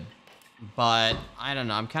could, but I don't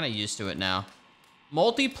know. I'm kind of used to it now.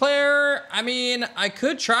 Multiplayer, I mean, I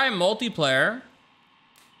could try multiplayer.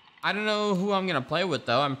 I don't know who I'm going to play with,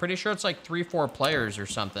 though. I'm pretty sure it's like 3-4 players or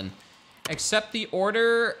something. Accept the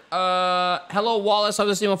order. Hello, Wallace. Hope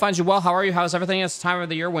this email finds you well. How are you? How's everything? It's the time of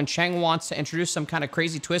the year when Cheng wants to introduce some kind of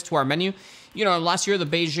crazy twist to our menu. You know, last year, the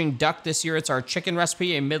Beijing duck. This year, it's our chicken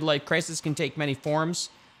recipe. A midlife crisis can take many forms.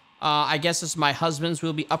 I guess this is my husband's.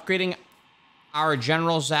 We'll be upgrading our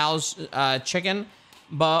General Zhao's chicken,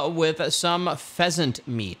 but with some pheasant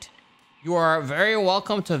meat. You are very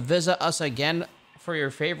welcome to visit us again for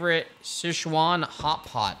your favorite Sichuan hot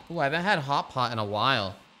pot. Ooh, I haven't had hot pot in a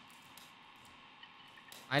while.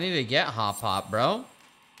 I need to get hot pot, bro.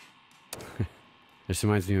 This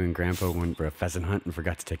reminds me when Grandpa went for a pheasant hunt and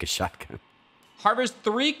forgot to take a shotgun. Harvest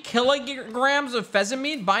 3 kilograms of pheasant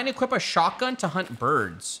meat. Buy and equip a shotgun to hunt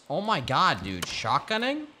birds. Oh my god, dude.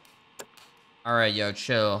 Shotgunning? All right, yo,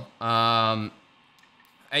 chill.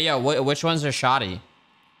 Hey, yo, which one's a shoddy?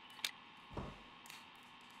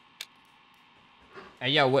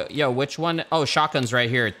 Hey, yo, which one? Oh, shotgun's right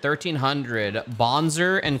here. 1300.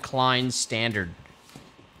 Bonzer and Klein standard.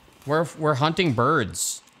 We're hunting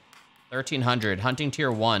birds. 1300. Hunting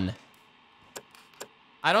tier 1.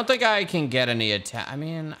 I don't think I can get any attack. I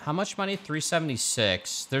mean, how much money?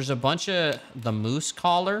 376. There's a bunch of the moose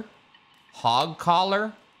collar. Hog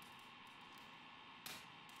collar.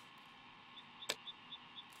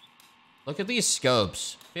 Look at these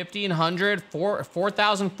scopes. 1500,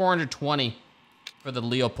 4,420 for the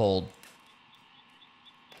Leopold.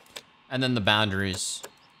 And then the boundaries.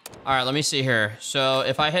 All right, let me see here. So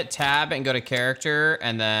if I hit tab and go to character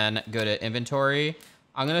and then go to inventory,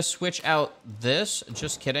 I'm gonna switch out this.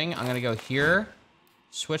 Just kidding. I'm gonna go here,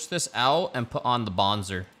 switch this out and put on the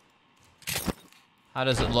Bonzer. How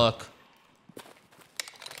does it look?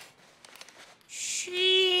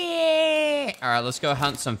 Shit. All right, let's go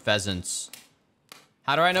hunt some pheasants.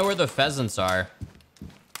 How do I know where the pheasants are?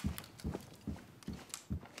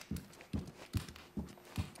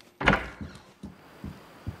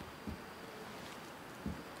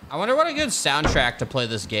 I wonder what a good soundtrack to play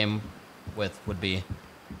this game with would be.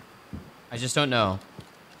 I just don't know.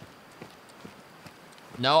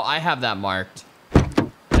 No, I have that marked.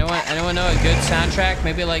 Anyone know a good soundtrack?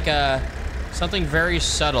 Maybe like something very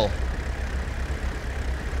subtle.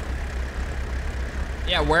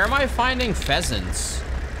 Yeah, where am I finding pheasants?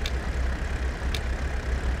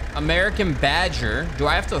 American badger. Do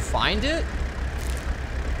I have to find it?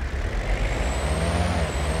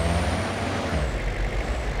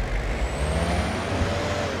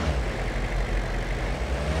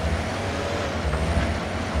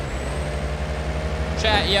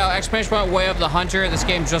 Chat, yo, exclamation point Way of the Hunter. This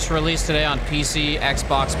game just released today on PC,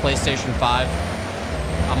 Xbox, PlayStation 5.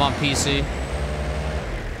 I'm on PC.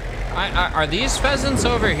 Are these pheasants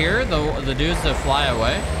over here? The dudes that fly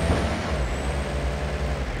away?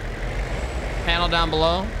 Panel down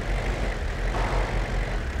below.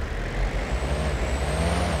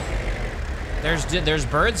 There's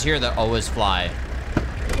birds here that always fly.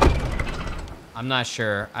 I'm not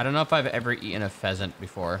sure. I don't know if I've ever eaten a pheasant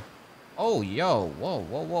before. Oh, yo, whoa,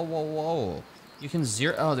 whoa, whoa, whoa, whoa. You can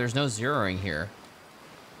zero, oh, there's no zeroing here.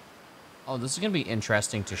 Oh, this is gonna be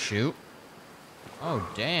interesting to shoot. Oh,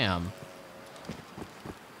 damn.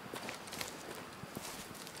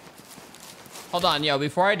 Hold on, yo,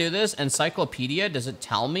 before I do this, encyclopedia, does it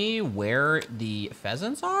tell me where the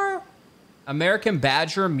pheasants are? American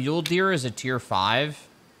badger, mule deer is a tier 5.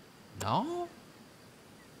 No?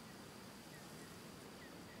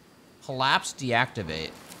 Collapse,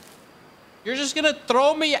 deactivate. You're just gonna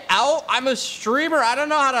throw me out? I'm a streamer. I don't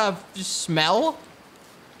know how to just smell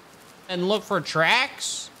and look for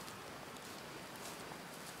tracks.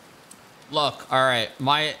 Look, all right.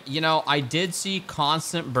 I did see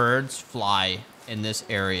constant birds fly in this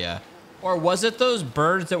area. Or was it those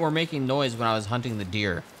birds that were making noise when I was hunting the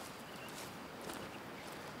deer?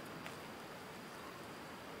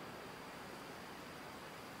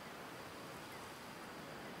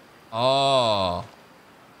 Oh.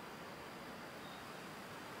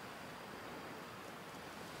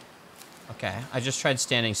 Okay, I just tried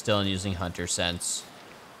standing still and using hunter sense.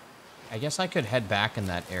 I guess I could head back in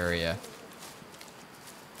that area.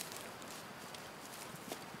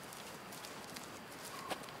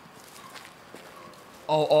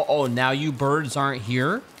 Oh, now you birds aren't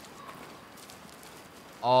here?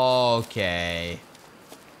 Okay.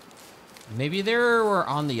 Maybe they were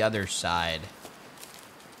on the other side.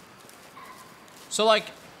 So like,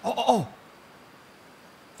 oh.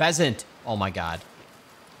 Pheasant. Oh my God.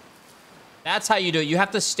 That's how you do it. You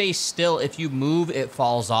have to stay still. If you move, it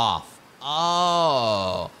falls off.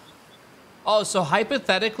 Oh. Oh, so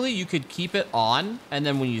hypothetically, you could keep it on, and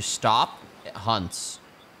then when you stop, it hunts.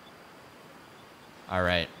 All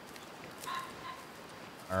right.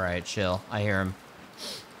 All right, chill. I hear him.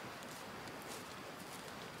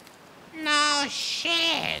 No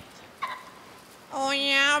shit. Oh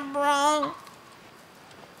yeah, bro.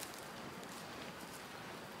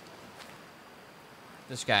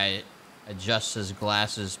 This guy adjusts his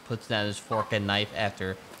glasses, puts down his fork and knife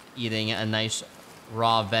after eating a nice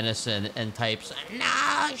raw venison and types,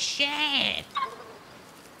 No shit.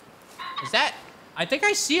 is that? I think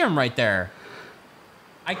I see him right there.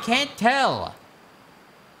 I can't tell.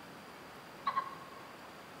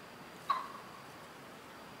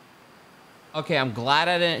 Okay, I'm glad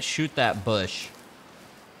I didn't shoot that bush.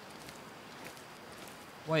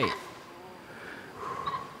 Wait.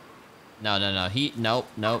 No.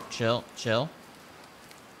 Nope. Chill.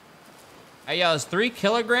 Hey, yo, it's 3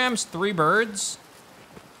 kilograms, 3 birds.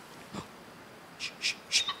 Shh.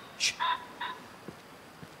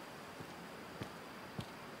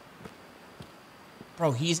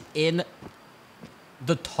 Bro, he's in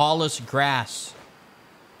the tallest grass.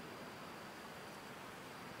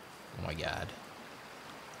 my god.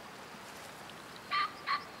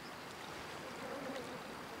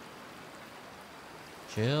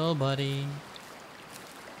 Chill, buddy.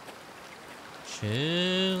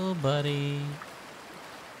 Chill, buddy.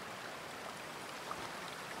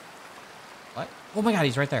 What? Oh my god,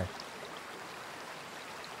 he's right there.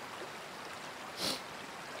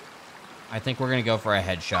 I think we're gonna go for a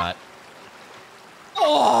headshot.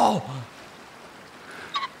 Oh!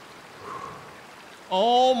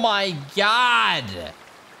 Oh my god!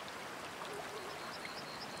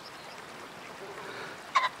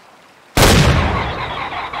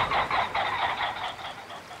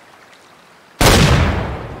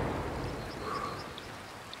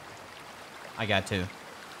 I got two.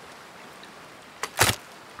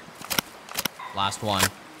 Last one.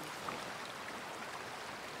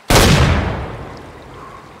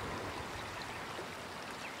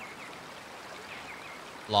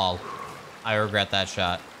 Lol. I regret that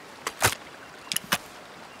shot.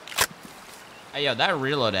 Hey, yo, that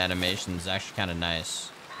reload animation is actually kind of nice.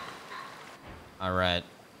 Alright.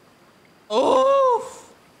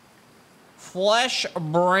 Oof! Flesh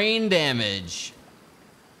brain damage.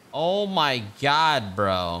 Oh my god,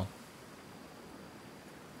 bro.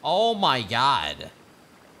 Oh my god.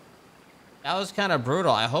 That was kind of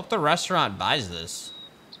brutal. I hope the restaurant buys this.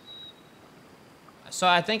 So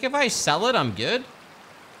I think if I sell it, I'm good.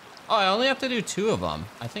 Oh, I only have to do 2 of them.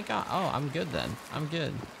 I think I'm good then. I'm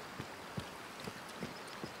good.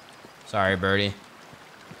 Sorry, birdie.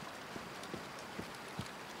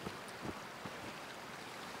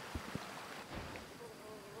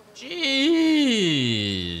 Jeez.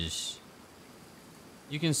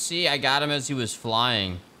 You can see I got him as he was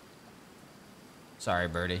flying. Sorry,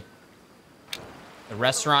 birdie. The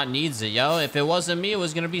restaurant needs it, yo. If it wasn't me, it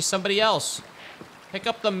was gonna be somebody else. Pick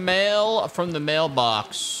up the mail from the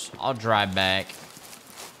mailbox. I'll drive back.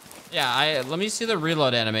 Yeah, let me see the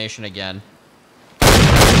reload animation again.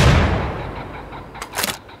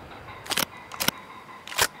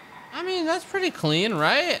 I mean, that's pretty clean,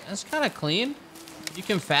 right? That's kind of clean. You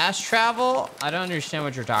can fast travel? I don't understand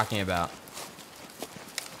what you're talking about.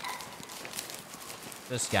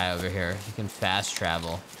 This guy over here, he can fast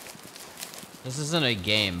travel. This isn't a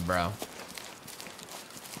game, bro.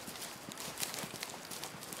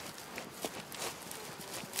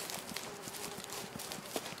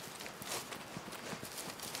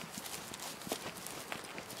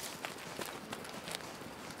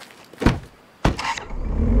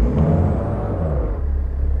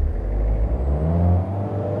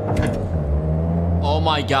 Oh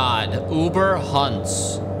my god, Uber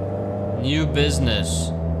hunts. New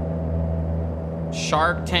business.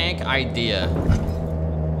 Shark Tank idea.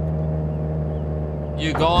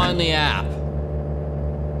 You go on the app.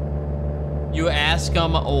 You ask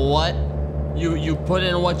them what, you put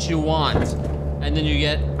in what you want, and then you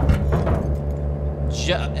get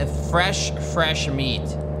fresh meat.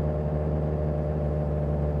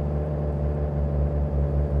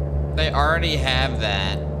 They already have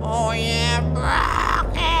that. Oh yeah, bro.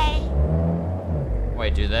 Okay.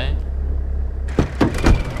 Wait, do they?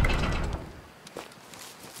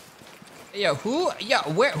 Yeah,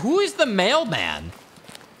 who is the mailman?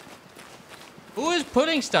 Who is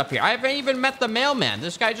putting stuff here? I haven't even met the mailman.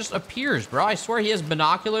 This guy just appears, bro. I swear he has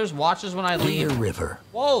binoculars, watches when I leave. Dear River.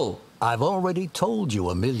 Whoa. I've already told you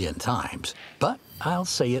 1,000,000 times, but I'll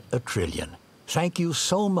say it 1,000,000,000. Thank you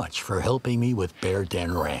so much for helping me with Bear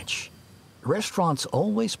Den Ranch. Restaurants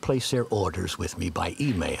always place their orders with me by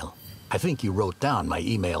email. I think you wrote down my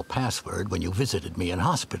email password when you visited me in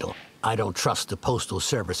hospital. I don't trust the Postal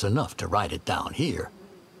Service enough to write it down here.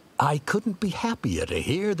 I couldn't be happier to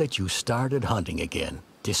hear that you started hunting again,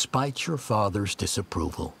 despite your father's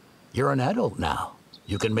disapproval. You're an adult now.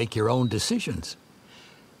 You can make your own decisions.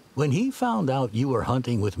 When he found out you were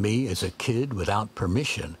hunting with me as a kid without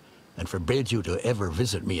permission and forbid you to ever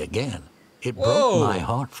visit me again, it broke my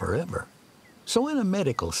heart forever. So in a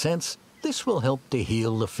medical sense, this will help to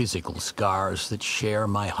heal the physical scars that share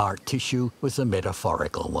my heart tissue with the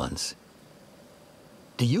metaphorical ones.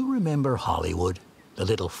 Do you remember Hollywood, the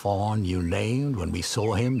little fawn you named when we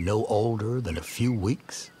saw him no older than a few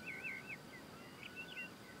weeks?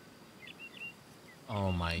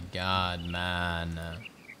 Oh my god, man.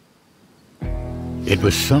 It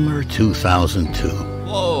was summer 2002.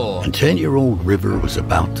 Whoa. And 10-year-old River was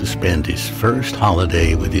about to spend his first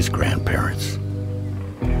holiday with his grandparents.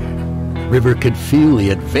 River could feel the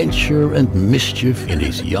adventure and mischief in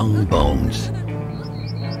his young bones.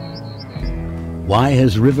 Why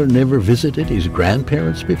has River never visited his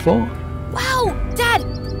grandparents before? Wow! Dad!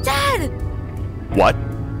 Dad! What?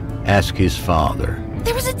 Asked his father.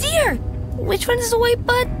 There was a deer! Which one is a white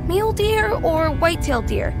butt? Mule deer or white-tailed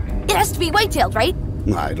deer? It has to be white-tailed, right?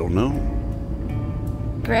 I don't know.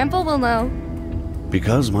 Grandpa will know.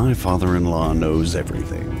 Because my father-in-law knows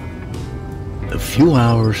everything. A few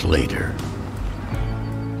hours later,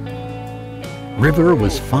 River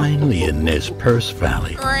was finally in Nez Perce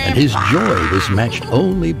Valley, and his joy was matched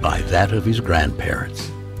only by that of his grandparents.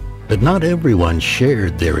 But not everyone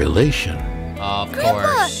shared their elation. Of Grandpa!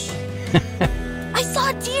 course. I saw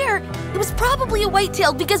a deer. It was probably a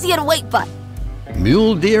white-tailed because he had a white butt.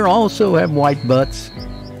 Mule deer also have white butts.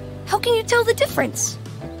 How can you tell the difference?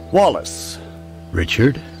 Wallace,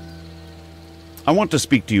 Richard, I want to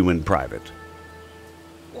speak to you in private.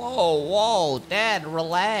 Whoa, Dad,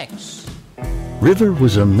 relax. River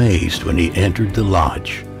was amazed when he entered the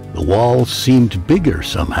lodge. The walls seemed bigger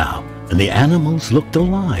somehow, and the animals looked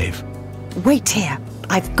alive. Wait here.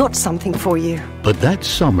 I've got something for you. But that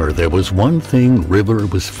summer, there was one thing River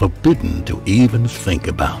was forbidden to even think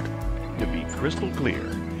about. To be crystal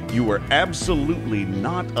clear, you were absolutely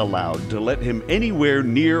not allowed to let him anywhere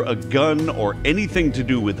near a gun or anything to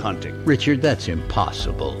do with hunting. Richard, that's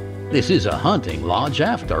impossible. This is a hunting lodge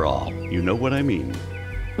after all. You know what I mean.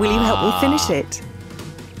 Will you help me finish it?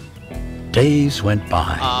 Days went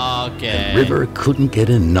by, Okay. and River couldn't get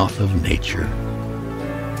enough of nature.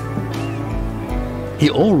 He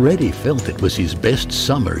already felt it was his best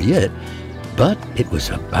summer yet, but it was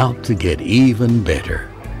about to get even better.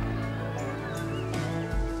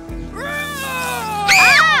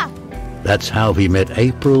 Ah! That's how he met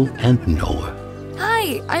April and Noah.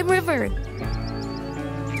 Hi, I'm River.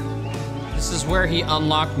 This is where he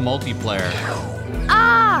unlocked multiplayer.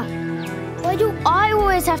 Ah! Why do I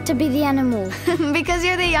always have to be the animal? Because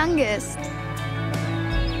you're the youngest.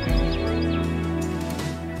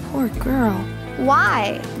 Poor girl.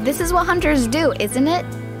 Why? This is what hunters do, isn't it?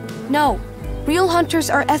 No, real hunters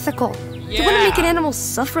are ethical. You wouldn't make an animal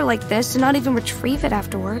suffer like this and not even retrieve it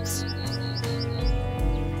afterwards.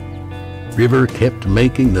 River kept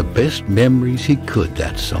making the best memories he could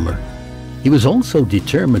that summer. He was also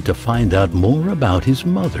determined to find out more about his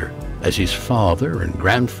mother, as his father and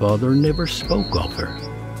grandfather never spoke of her.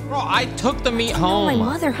 Bro, I took the meat My home.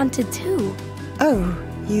 mother hunted too. Oh,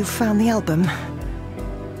 you found the album.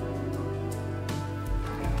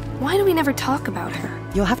 Why do we never talk about her?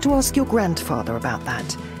 You'll have to ask your grandfather about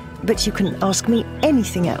that. But you can ask me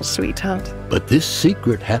anything else, sweetheart. But this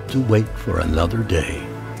secret had to wait for another day.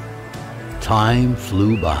 Time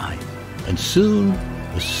flew by, and soon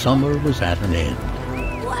the summer was at an end.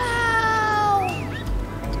 Wow!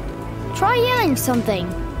 Try yelling something.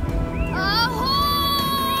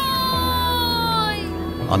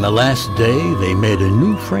 Ahoy! On the last day, they made a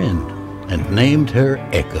new friend and named her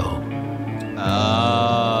Echo.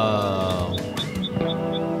 Oh.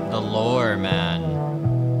 The lore, man.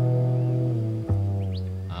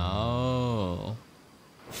 Oh.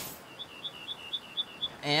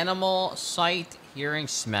 Animal, sight, hearing,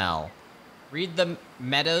 smell. Read the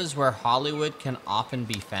meadows where Hollywood can often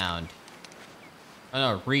be found. Oh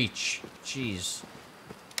no, reach. Jeez.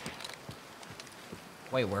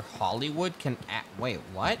 Wait, where Hollywood can wait,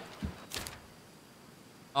 what?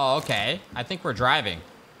 Oh, okay. I think we're driving.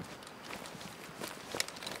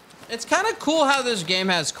 It's kind of cool how this game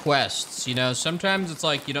has quests, you know? Sometimes it's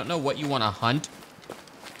like you don't know what you want to hunt.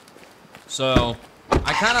 So,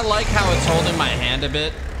 I kind of like how it's holding my hand a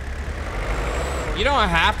bit. You don't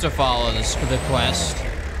have to follow the quest,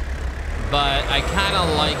 but I kind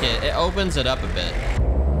of like it. It opens it up a bit,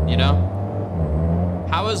 you know?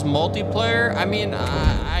 How is multiplayer? I mean,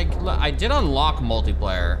 I did unlock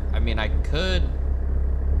multiplayer. I mean, I could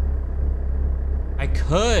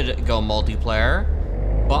go multiplayer.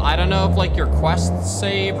 But I don't know if like your quests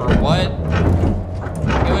save or what.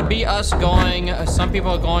 It would be us going, some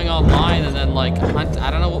people going online and then like hunt.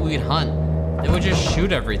 I don't know what we'd hunt. They would just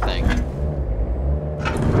shoot everything.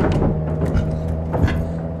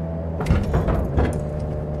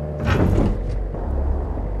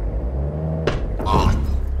 Oh.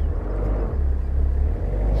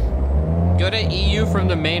 Go to EU from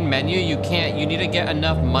the main menu. You can't, you need to get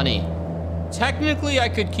enough money. Technically, I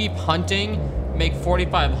could keep hunting, make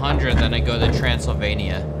 4,500, then I go to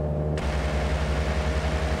Transylvania.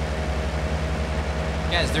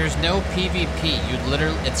 Guys, there's no PvP. You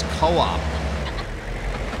literally, it's co-op.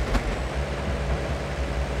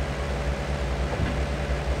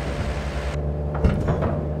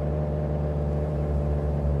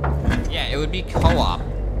 Yeah, it would be co-op.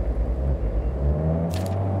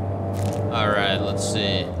 All right, let's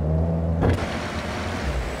see.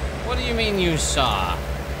 What do you mean you saw?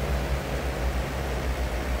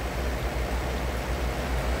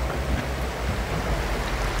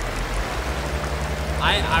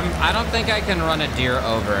 I don't think I can run a deer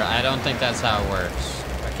over. I don't think that's how it works.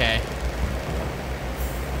 Okay.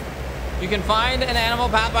 You can find an animal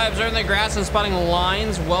path by observing the grass and spotting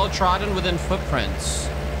lines well trodden within footprints.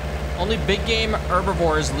 Only big game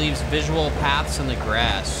herbivores leaves visual paths in the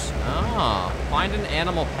grass. Oh, find an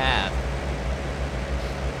animal path.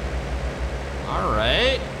 All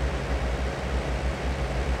right.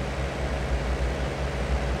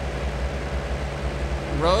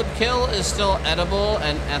 Roadkill is still edible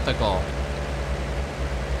and ethical.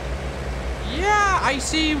 Yeah, I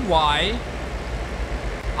see why.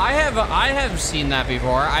 I have seen that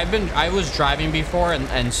before. I was driving before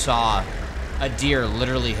and saw a deer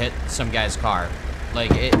literally hit some guy's car.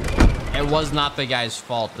 Like it was not the guy's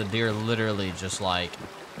fault. The deer literally just like,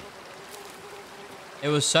 it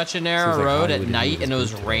was such a narrow road at night and it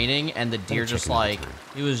was raining and the deer just like,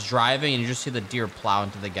 he was driving and you just see the deer plow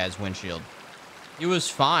into the guy's windshield. He was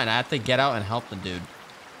fine. I had to get out and help the dude.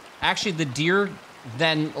 Actually, the deer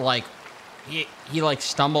then like, he like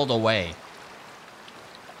stumbled away.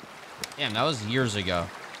 Damn, that was years ago.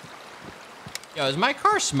 Yo, is my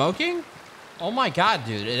car smoking? Oh my god,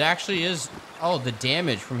 dude. It actually is. Oh, the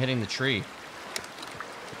damage from hitting the tree.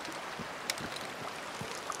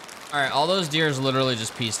 Alright, all those deers literally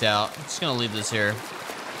just pieced out. I'm just gonna leave this here.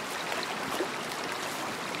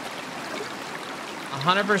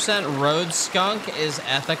 100% road skunk is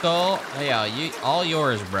ethical. Yeah, all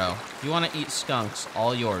yours, bro. If you want to eat skunks,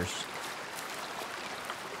 all yours.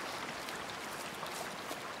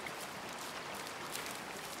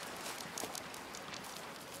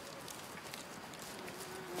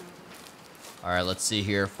 All right, let's see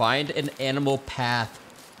here. Find an animal path.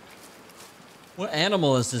 What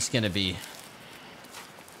animal is this gonna be?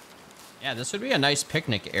 Yeah, this would be a nice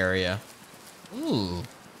picnic area. Ooh.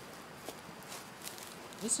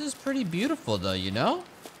 This is pretty beautiful though, you know?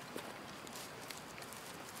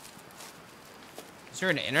 Is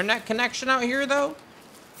there an internet connection out here though?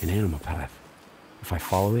 An animal path. If I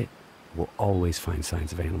follow it, we'll always find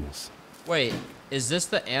signs of animals. Wait, is this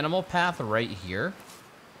the animal path right here?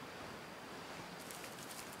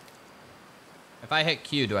 If I hit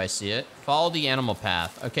Q, do I see it? Follow the animal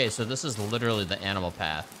path. Okay, so this is literally the animal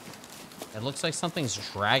path. It looks like something's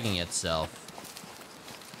dragging itself.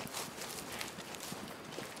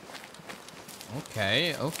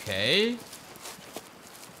 Okay, okay.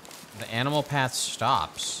 The animal path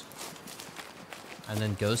stops. And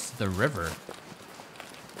then goes to the river.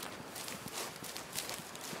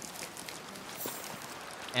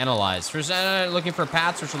 Analyze. First, looking for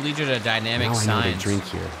paths which will lead you to dynamic now signs. I know to drink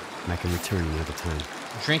here, and I can return another time.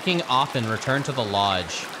 Drinking often, return to the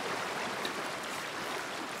lodge.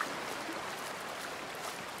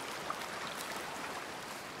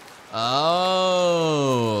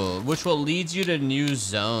 Oh, which will lead you to new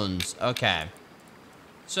zones. Okay.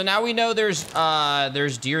 So now we know there's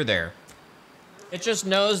deer there. It just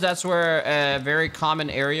knows that's where a very common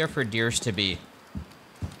area for deers to be.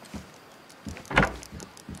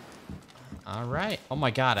 All right. Oh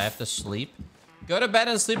my God, I have to sleep. Go to bed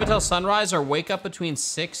and sleep until sunrise or wake up between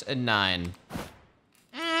 6 and 9.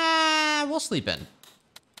 We'll sleep in.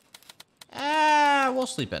 We'll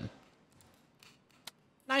sleep in.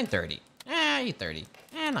 9:30. 8:30.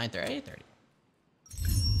 9:30. 8:30.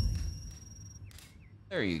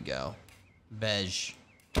 There you go. Veg.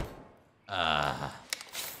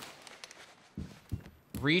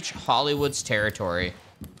 Reach Hollywood's territory.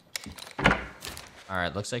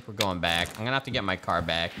 Alright, looks like we're going back. I'm gonna have to get my car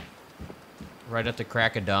back. Right at the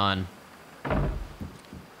crack of dawn.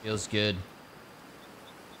 Feels good.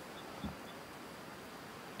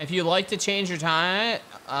 If you like to change your time,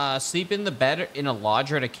 sleep in the bed in a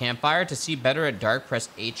lodge or at a campfire. To see better at dark, press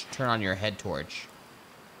H to turn on your head torch.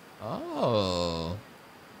 Oh.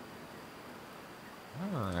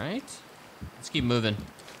 Alright. Let's keep moving.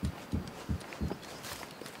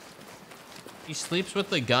 He sleeps with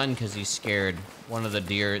the gun because he's scared. One of the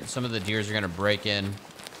deer, some of the deers are gonna break in,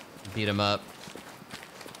 beat him up.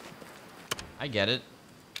 I get it.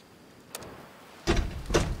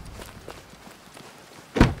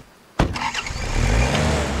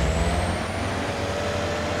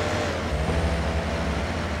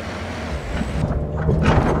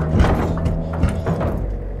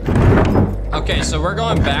 Okay, so we're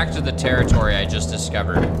going back to the territory I just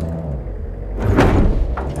discovered.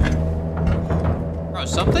 Bro,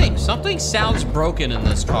 something sounds broken in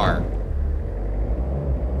this car.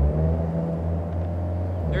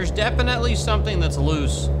 There's definitely something that's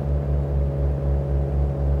loose.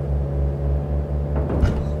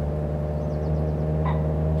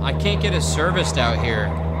 I can't get it serviced out here.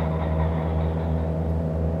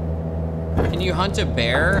 Can you hunt a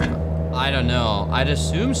bear? I don't know. I'd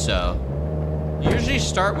assume so. You usually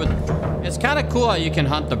start with... It's kind of cool how you can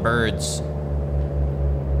hunt the birds.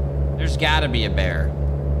 There's gotta be a bear.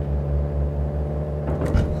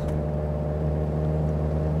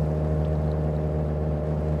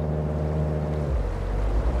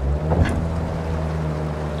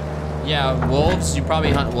 Yeah, wolves. You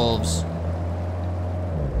probably hunt wolves.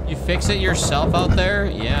 You fix it yourself out there?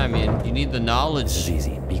 Yeah, I mean, you need the knowledge. This is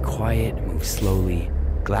easy. Be quiet, move slowly,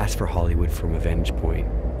 glass for Hollywood from a vantage point,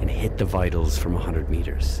 and hit the vitals from 100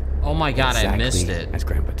 meters. Oh my god, exactly I missed it. As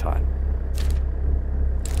Grandpa taught.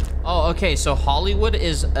 Oh, okay, so Hollywood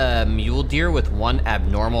is a mule deer with one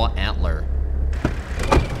abnormal antler.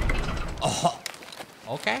 Oh,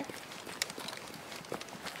 okay.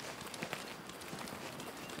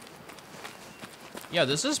 Yeah,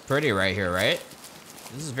 this is pretty right here, right?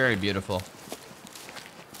 This is very beautiful.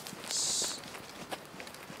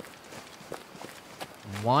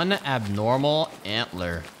 One abnormal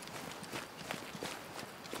antler.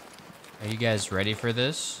 Are you guys ready for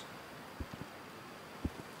this?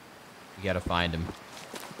 We gotta find him.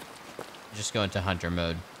 Just go into hunter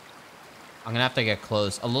mode. I'm gonna have to get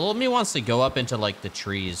close. A little of me wants to go up into like the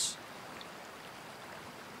trees.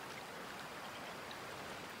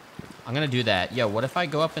 I'm gonna do that. Yo, what if I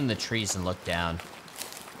go up in the trees and look down?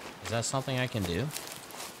 Is that something I can do?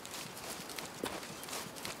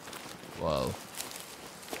 Whoa.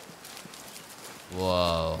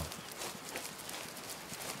 Whoa.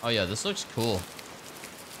 Oh yeah, this looks cool.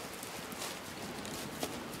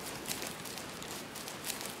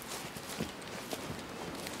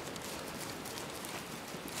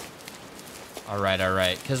 All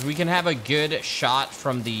right. Because we can have a good shot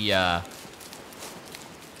from the,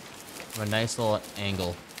 from a nice little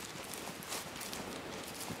angle.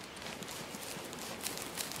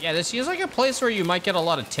 Yeah, this seems like a place where you might get a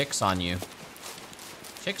lot of ticks on you.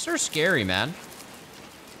 Ticks are scary, man.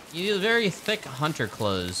 You need very thick hunter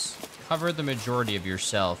clothes. Cover the majority of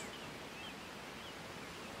yourself.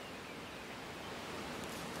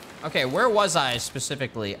 Okay, where was I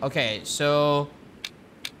specifically? Okay, so...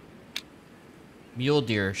 Mule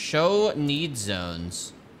deer. Show need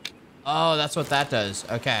zones. Oh, that's what that does.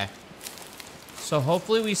 Okay. So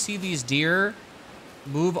hopefully we see these deer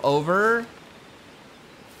move over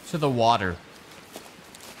to the water.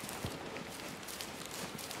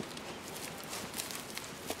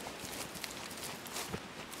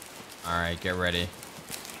 All right, get ready.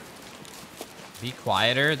 Be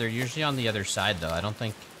quieter. They're usually on the other side, though. I don't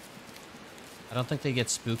think they get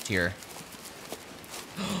spooked here.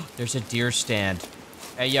 There's a deer stand.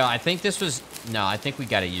 Hey, yo, I think this was... No, I think we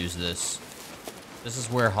gotta use this. This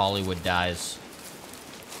is where Hollywood dies.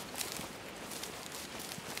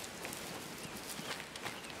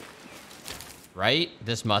 Right?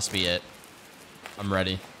 This must be it. I'm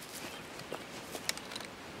ready.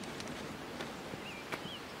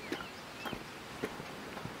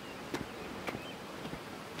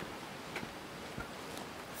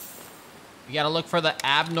 We gotta look for the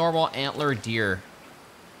abnormal antler deer.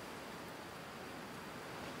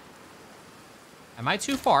 Am I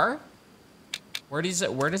too far? Where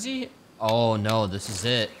does he? Oh no, this is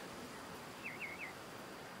it.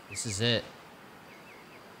 This is it.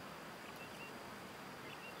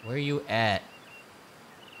 Where are you at?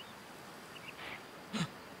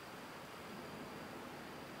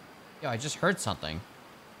 Yo, I just heard something.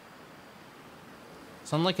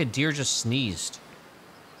 Sounded like a deer just sneezed.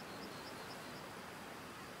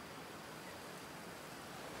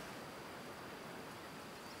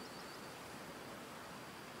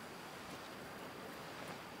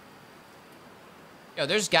 Yo,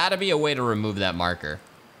 there's gotta be a way to remove that marker.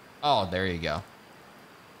 Oh, there you go.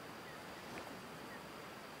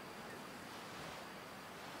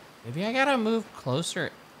 Maybe I gotta move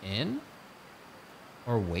closer in?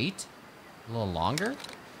 Or wait a little longer?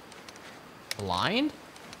 Blind?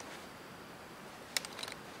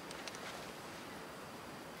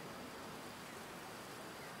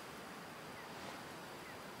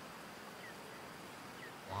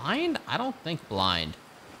 Blind? I don't think blind.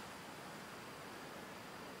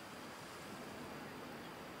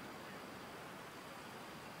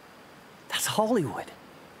 That's Hollywood.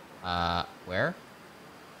 Where?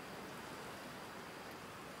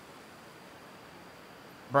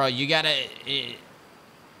 Bro, you gotta...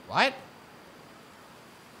 what?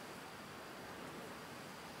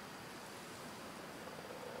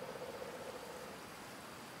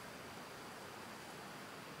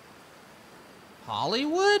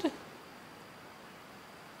 Hollywood?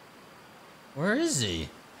 Where is he?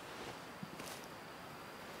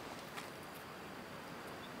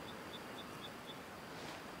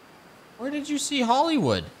 Where did you see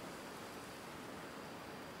Hollywood?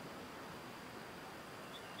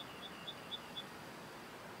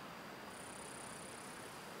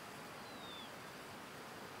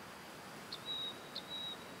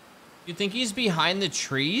 You think he's behind the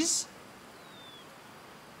trees?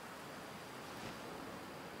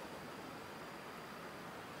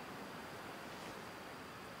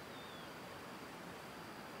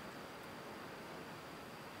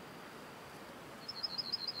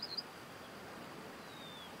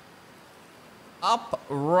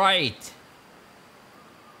 Upright.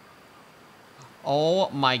 Oh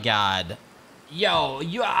my god. Yo,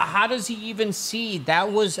 how does he even see?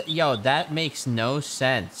 That was, yo, that makes no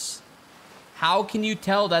sense. How can you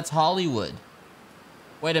tell that's Hollywood?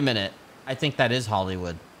 Wait a minute. I think that is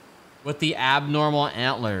Hollywood. With the abnormal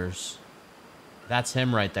antlers. That's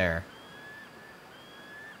him right there.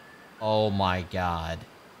 Oh my god.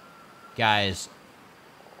 Guys.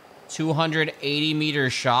 280 meter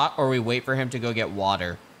shot, or we wait for him to go get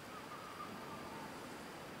water.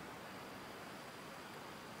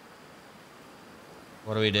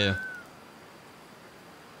 What do we do?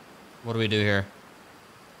 What do we do here?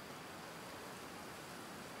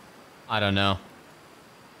 I don't know.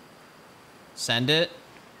 Send it.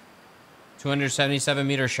 277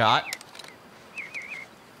 meter shot.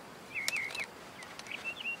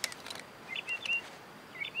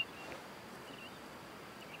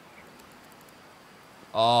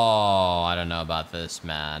 Oh, I don't know about this,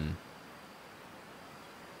 man.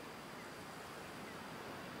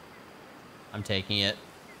 I'm taking it.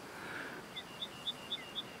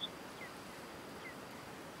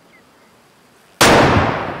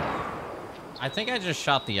 I think I just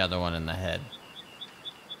shot the other one in the head.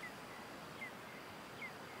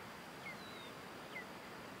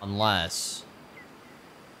 Unless...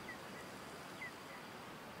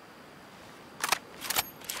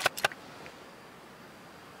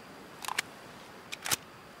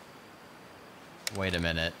 Wait a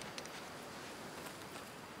minute.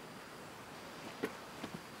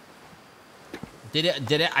 Did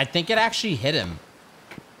it? I think it actually hit him.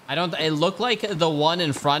 It looked like the one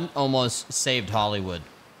in front almost saved Hollywood.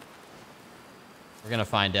 We're gonna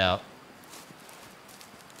find out.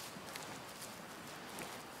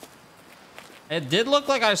 It did look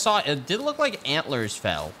like it did look like antlers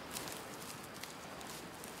fell.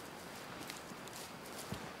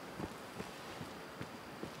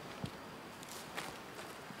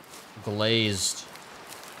 Glazed.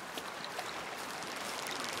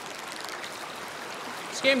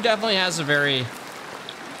 This game definitely has a vibe.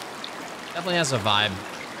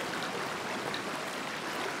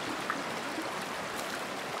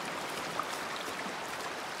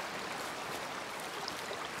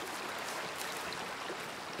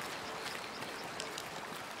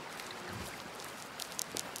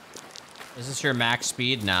 Is this your max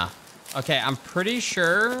speed? Nah. Okay, I'm pretty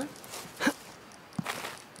sure.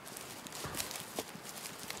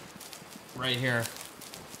 Right here.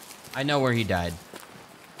 I know where he died.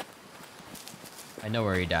 I know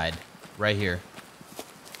where he died. Right here.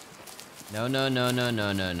 No.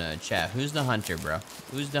 Chat, who's the hunter, bro?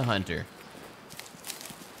 Who's the hunter?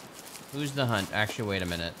 Who's the hunt? Actually, wait a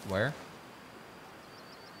minute. Where?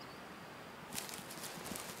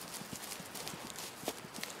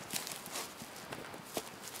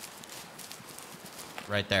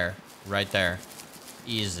 Right there. Right there.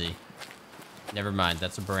 Easy. Never mind.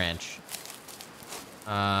 That's a branch.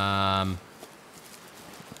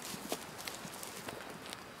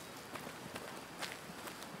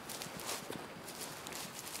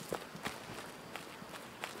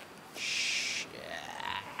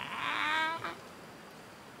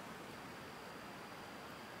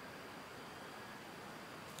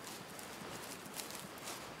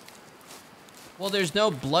 Well, there's no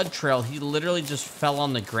blood trail. He literally just fell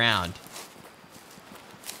on the ground.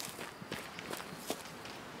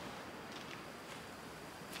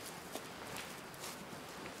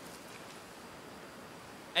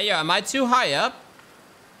 Hey, yo, am I too high up?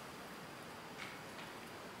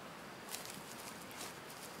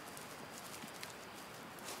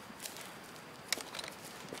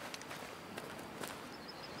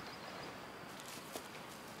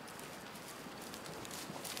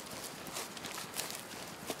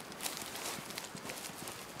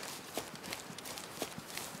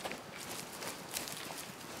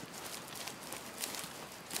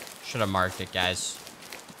 Should have marked it, guys.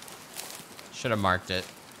 Should have marked it.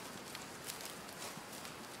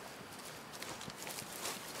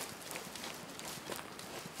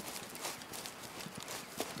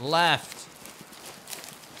 Left.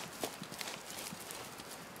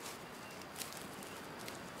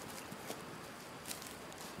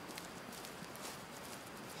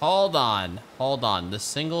 Hold on. Hold on. The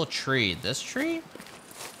single tree. This tree?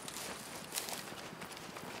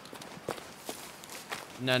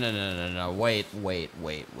 No, no, no, no, no. Wait.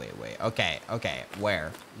 Okay.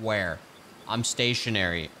 Where? I'm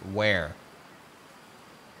stationary. Where?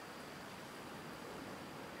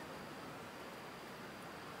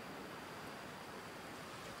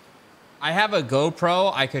 I have a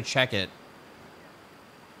GoPro. I could check it.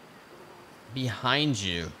 Behind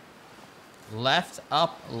you. Left,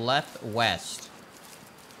 up, left, west.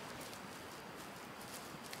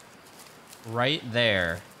 Right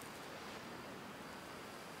there.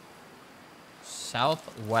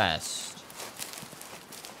 Southwest.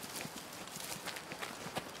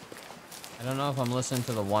 I don't know if I'm listening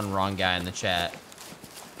to the one wrong guy in the chat.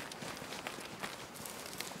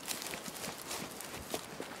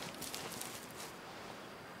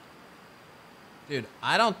 Dude,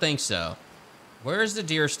 I don't think so. Where's the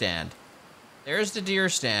deer stand? There's the deer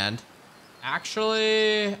stand.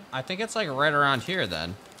 Actually, I think it's like right around here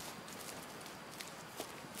then.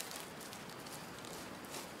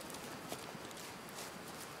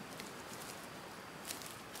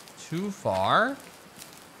 Too far?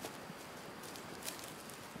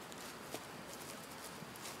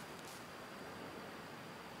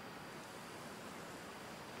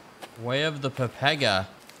 Way of the Pepega.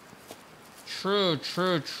 True.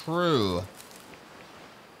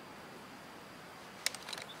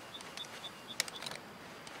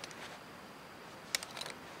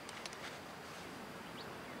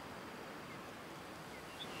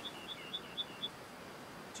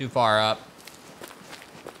 Too far up.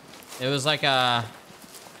 It was like a...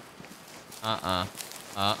 Oh,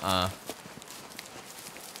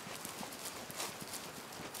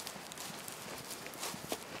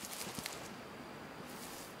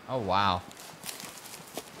 wow.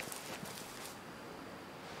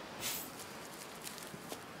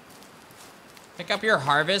 Pick up your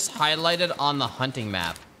harvest highlighted on the hunting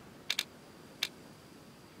map.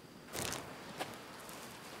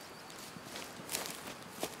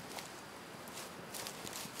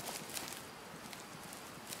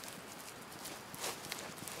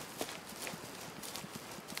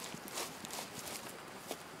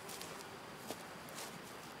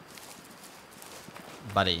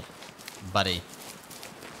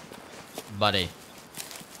 Buddy.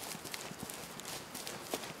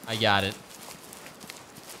 I got it.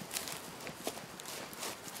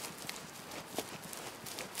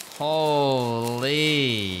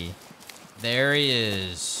 Holy. There he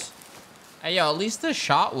is. Hey, yo, at least the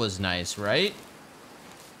shot was nice, right?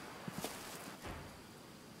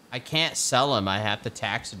 I can't sell him. I have to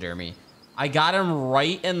taxidermy. I got him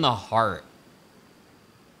right in the heart.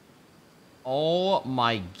 Oh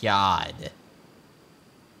my god.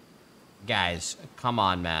 Guys, come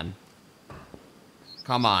on, man.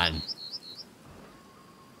 Come on.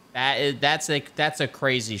 That's a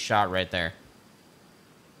crazy shot right there.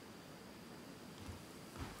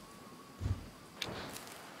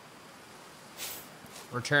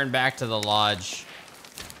 Return back to the lodge.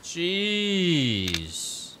 Jeez.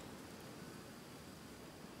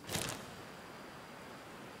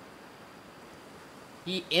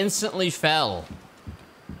 He instantly fell.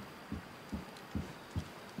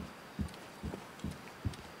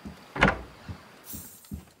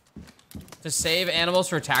 To save animals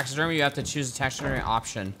for taxidermy, you have to choose a taxidermy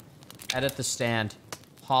option. Edit the stand.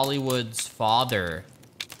 Hollywood's father.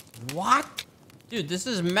 What? Dude, this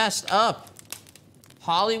is messed up.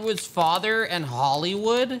 Hollywood's father and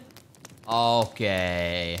Hollywood?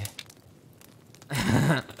 Okay.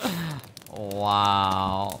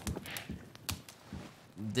 Wow.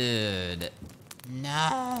 Dude.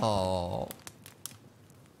 No.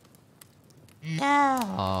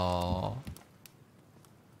 No.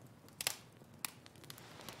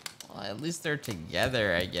 Well, at least they're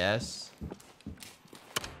together, I guess.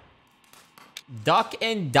 Duck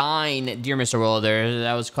and dine, dear Mr. Wilder.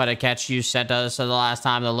 That was quite a catch you sent us the last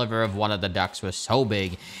time. The liver of one of the ducks was so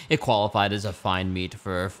big, it qualified as a fine meat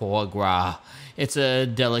for foie gras. It's a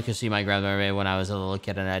delicacy my grandmother made when I was a little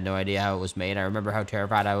kid, and I had no idea how it was made. I remember how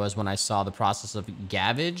terrified I was when I saw the process of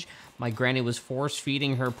gavage. My granny was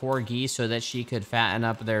force-feeding her poor geese so that she could fatten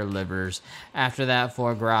up their livers. After that,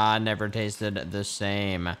 foie gras never tasted the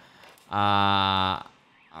same. Our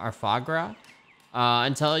foie gras?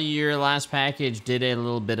 Until your last package, did a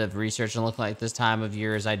little bit of research and looked like this time of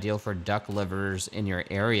year is ideal for duck livers in your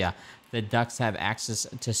area. The ducks have access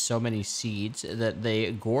to so many seeds that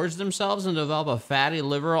they gorge themselves and develop a fatty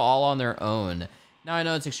liver all on their own. Now I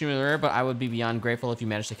know it's extremely rare, but I would be beyond grateful if you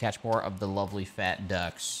managed to catch more of the lovely fat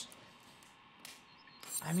ducks.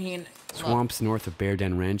 I mean, swamps north of Bear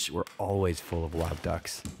Den Ranch were always full of wild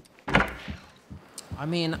ducks. I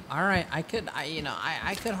mean, all right, I could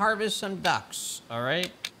harvest some ducks, all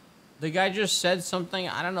right? The guy just said something.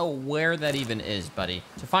 I don't know where that even is, buddy.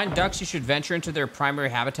 To find ducks, you should venture into their primary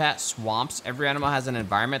habitat, swamps. Every animal has an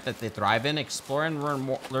environment that they thrive in. Explore and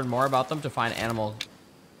learn more about them to find animal.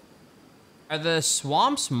 Are the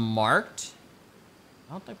swamps marked?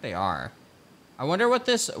 I don't think they are. I wonder what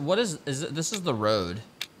this, this is the road.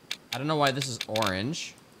 I don't know why this is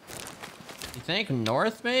orange. You think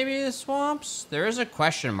north, maybe, the swamps? There is a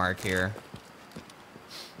question mark here.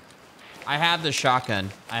 I have the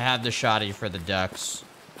shotgun. I have the shotty for the ducks.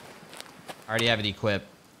 I already have it equipped.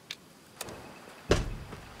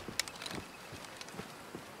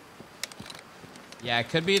 Yeah, it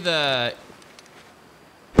could be the...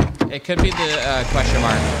 It could be the question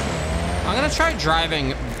mark. I'm gonna try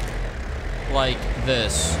driving like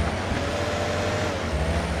this.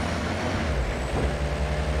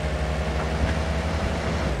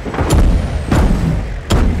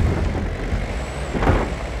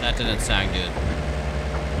 That didn't sound good.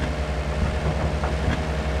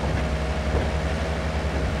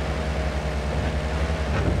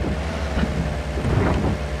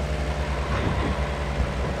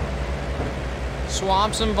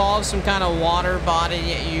 Swamps involve some kind of water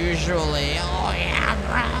body usually. Oh yeah,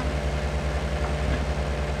 bro.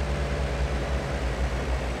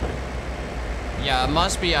 Yeah, it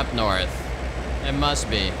must be up north. It must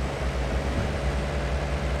be.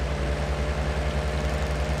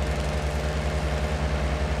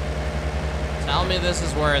 Tell me this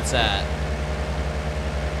is where it's at.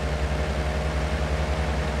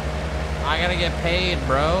 I gotta get paid,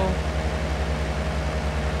 bro.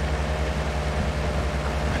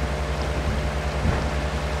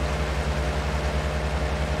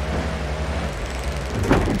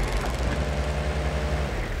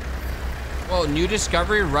 Whoa, new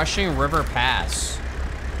discovery, Rushing River Pass.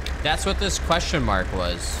 That's what this question mark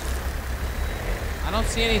was. I don't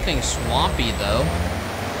see anything swampy, though.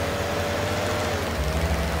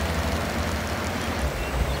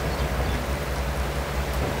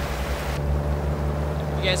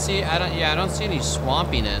 You guys see? I don't see any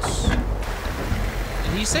swampiness.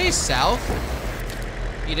 Did he say south?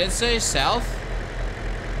 He did say south?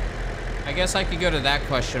 I guess I could go to that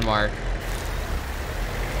question mark.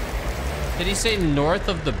 Did he say north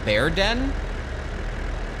of the bear den?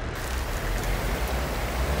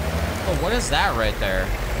 Oh, what is that right there?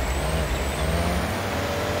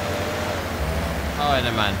 Oh,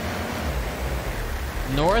 never mind.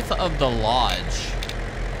 North of the lodge.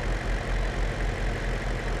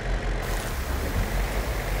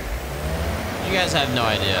 You guys have no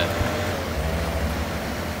idea.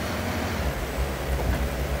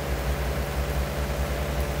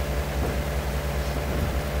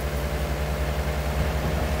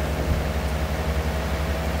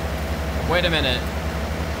 Wait a minute.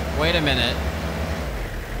 Wait a minute.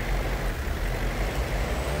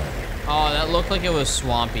 Oh, that looked like it was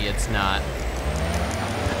swampy. It's not.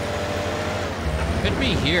 Could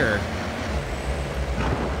be here.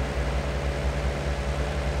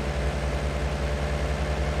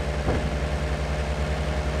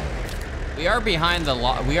 We are behind the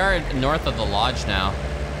lodge. We are north of the lodge now.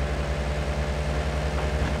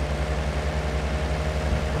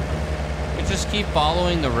 We just keep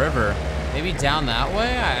following the river. Maybe down that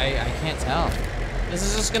way? I can't tell. This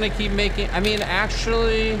is just gonna keep making... I mean,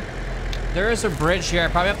 actually, there is a bridge here. I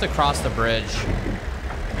probably have to cross the bridge.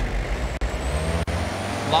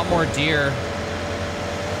 A lot more deer.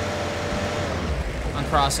 I'm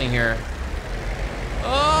crossing here.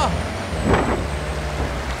 Oh!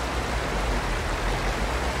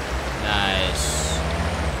 Nice.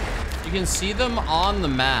 You can see them on the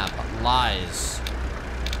map. Lies.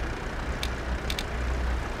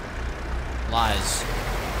 Lies.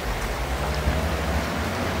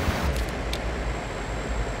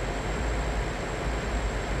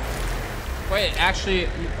 Wait, actually,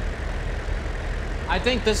 I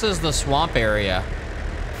think this is the swamp area.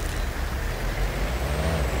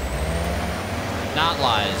 Not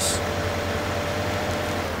lies.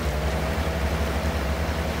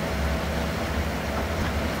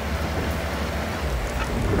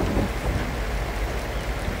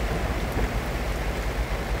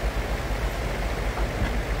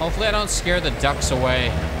 Hopefully I don't scare the ducks away.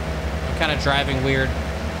 I'm kind of driving weird.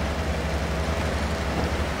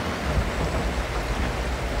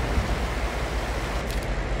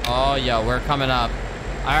 Oh, yeah, we're coming up.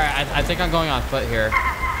 All right, I think I'm going on foot here.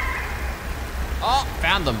 Oh,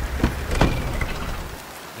 found them.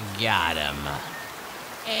 Got him.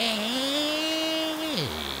 Hey.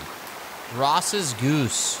 Ross's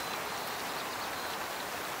goose.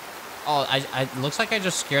 Oh, it looks like I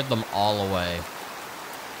just scared them all away.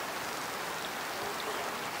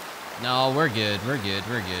 No, we're good. We're good.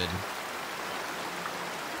 We're good.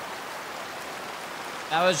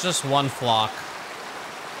 That was just one flock.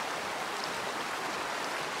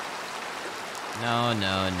 No,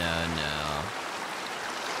 no, no, no.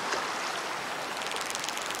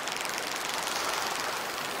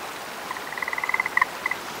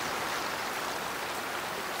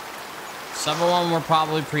 Some of them were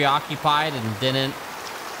probably preoccupied and didn't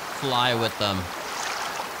fly with them.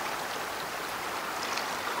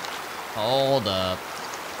 Hold up.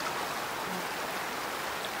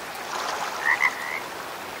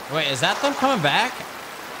 Wait, is that them coming back?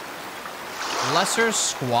 Lesser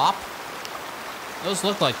squap? Those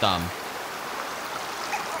look like them.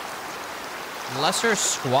 Lesser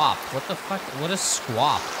squap. What the fuck? What is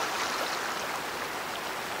squap?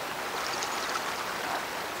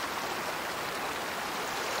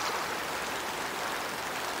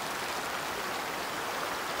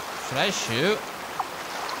 Should I shoot?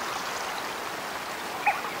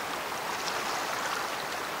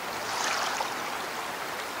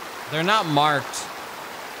 They're not marked.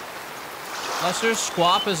 Lesser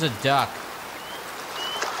squap is a duck.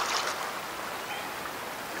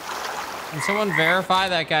 Can someone verify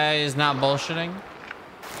that guy is not bullshitting?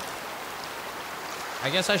 I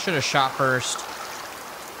guess I should have shot first.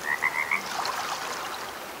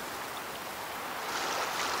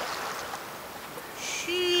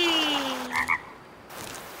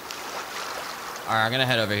 Alright, I'm gonna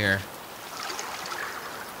head over here.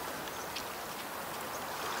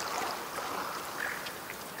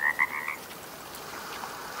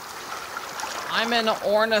 I'm an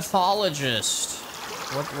ornithologist.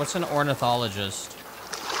 What's an ornithologist?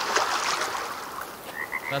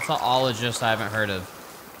 That's an ologist I haven't heard of.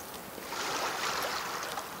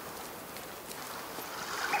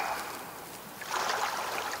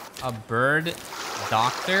 A bird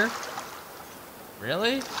doctor?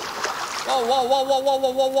 Really? Whoa, whoa, whoa, whoa, whoa,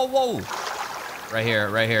 whoa, whoa, whoa, whoa. Right here,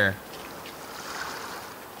 right here.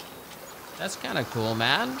 That's kind of cool,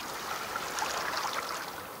 man.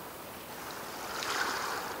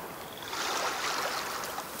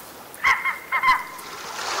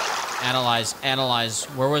 Analyze, analyze.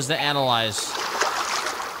 Where was the analyze?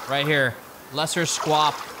 Right here. Lesser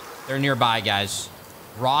squap. They're nearby, guys.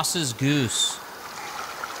 Ross's goose.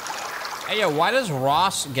 Hey, yo, why does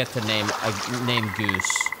Ross get to name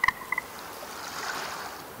goose?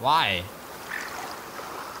 Why?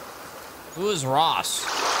 Who is Ross?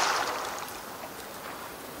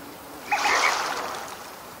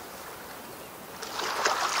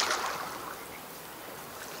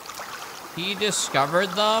 He discovered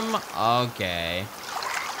them? Okay.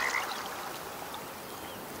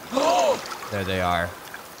 There they are.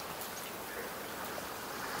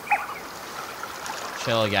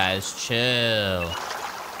 Chill, guys. Chill.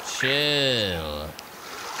 Chill.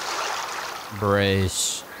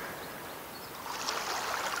 Brace.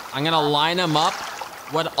 I'm gonna line them up.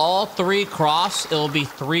 When all three cross, it'll be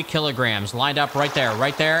 3 kilograms. Lined up right there.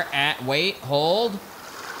 Right there. Wait. Hold.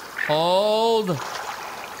 Hold.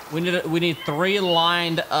 We need 3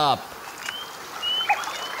 lined up.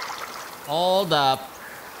 Hold up.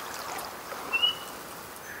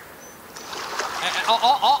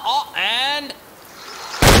 And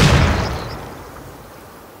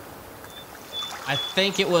I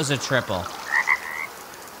think it was a triple.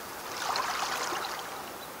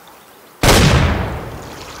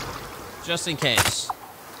 Just in case.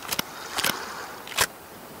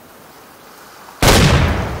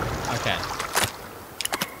 Okay.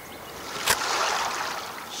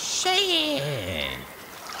 Shit.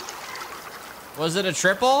 Was it a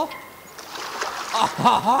triple?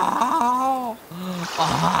 Oh.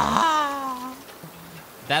 Oh.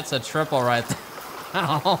 That's a triple right there.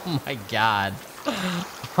 Oh my god.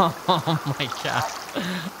 Oh my god.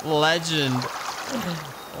 Legend.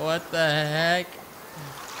 What the heck?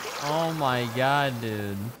 Oh my god,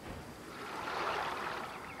 dude.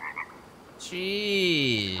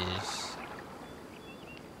 Jeez.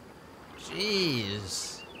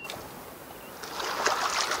 Jeez.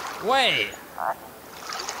 Wait.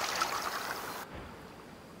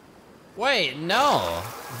 Wait, no.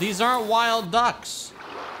 These aren't wild ducks.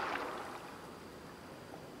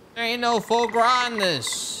 There ain't no foie gras in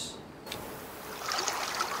this.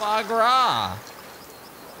 Foie gras.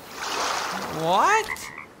 What?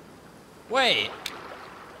 Wait.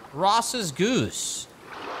 Ross's goose.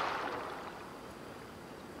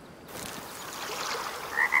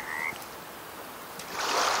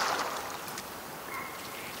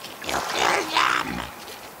 You killed them.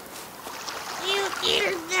 You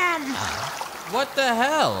killed them. What the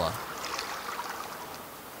hell?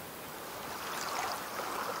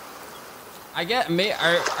 I get me.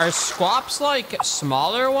 Are squaps like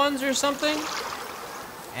smaller ones or something?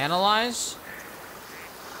 Analyze.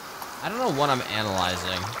 I don't know what I'm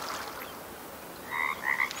analyzing.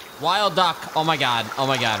 Wild duck. Oh my god. Oh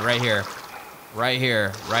my god. Right here. Right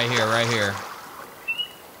here. Right here. Right here.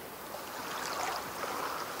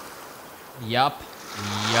 Yup.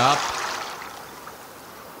 Yup.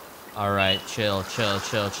 Alright. Chill. Chill.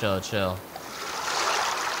 Chill. Chill. Chill.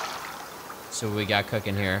 So what we got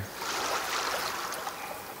cooking here.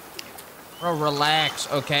 Bro,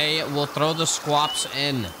 relax, okay? We'll throw the squaps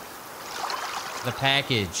in the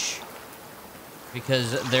package.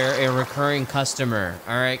 Because they're a recurring customer.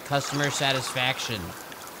 Alright, customer satisfaction.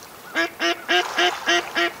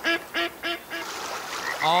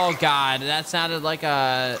 Oh god, that sounded like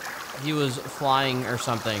he was flying or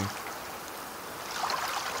something.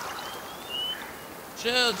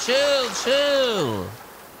 Chill, chill, chill.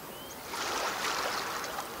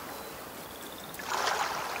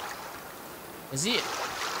 Is he?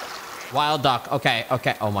 Wild duck. Okay,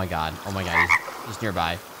 okay. Oh my god. Oh my god. He's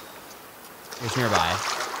nearby. He's nearby.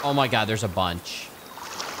 Oh my god, there's a bunch.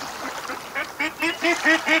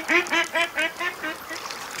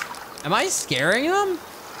 Am I scaring them?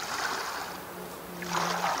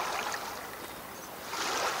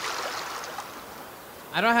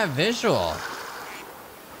 I don't have visual.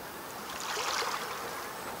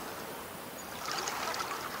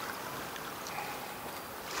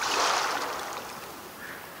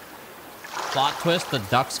 Plot twist, the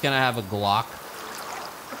duck's gonna have a Glock.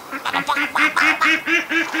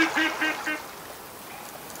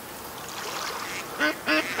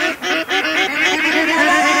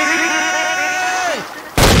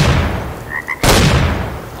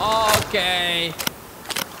 Okay.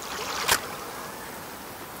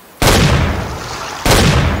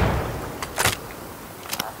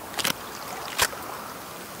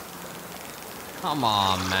 Come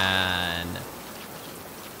on, man.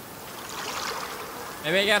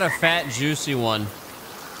 Maybe I got a fat, juicy one.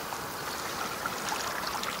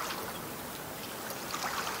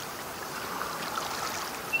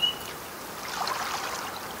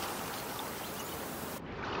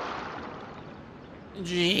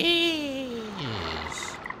 Jeez.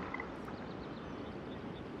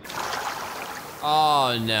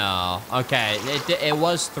 Oh, no. Okay, it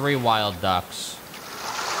was 3 wild ducks.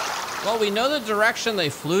 Well, we know the direction they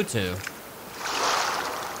flew to.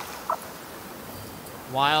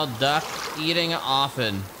 Wild duck eating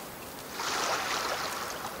often.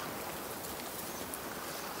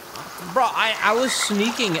 Bro, I was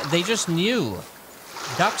sneaking. They just knew.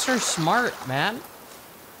 Ducks are smart, man.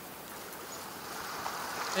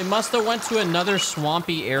 They must have went to another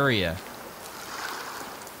swampy area.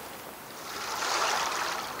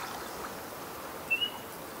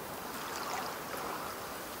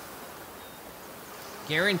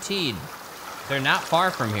 Guaranteed. They're not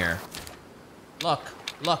far from here. Look,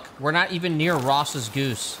 look, we're not even near Ross's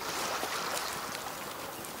goose.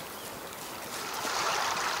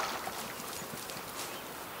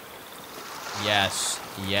 Yes,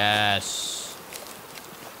 yes.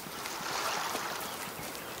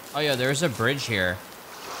 Oh yeah, there's a bridge here.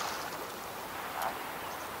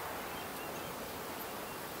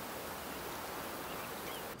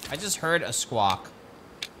 I just heard a squawk.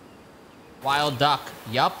 Wild duck.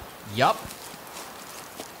 Yup, yup.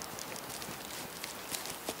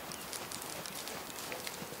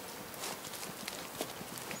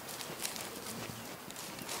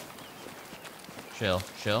 Chill,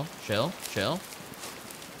 chill, chill, chill.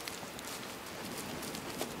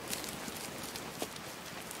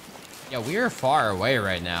 Yeah, we are far away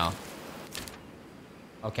right now.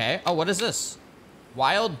 Okay. Oh, what is this?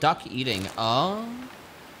 Wild duck eating. Oh.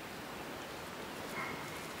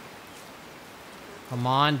 Come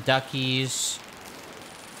on, duckies.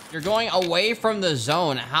 You're going away from the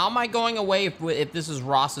zone. How am I going away if this is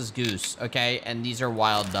Ross's goose, okay? And these are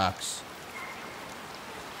wild ducks.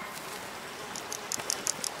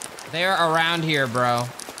 They're around here, bro.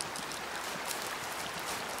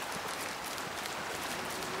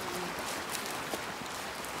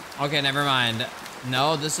 Okay, never mind.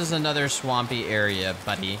 No, this is another swampy area,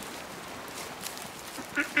 buddy.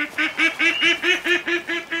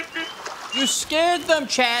 You scared them,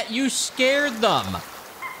 chat. You scared them.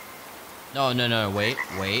 No, no, no. Wait,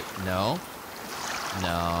 wait. No.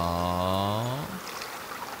 No.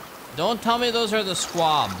 Don't tell me those are the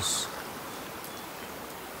squabs.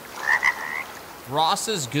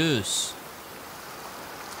 Ross's goose.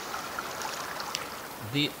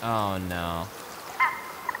 Oh, no.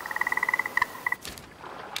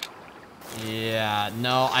 Yeah,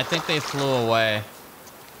 no, I think they flew away.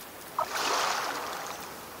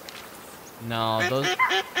 No, those...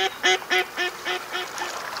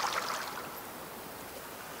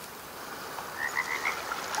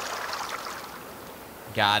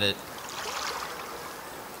 Got it.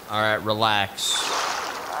 All right, relax.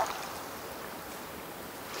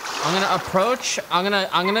 I'm gonna approach. I'm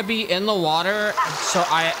gonna be in the water, so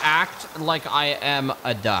I act like I am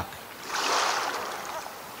a duck.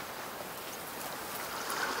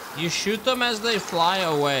 You shoot them as they fly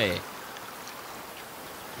away.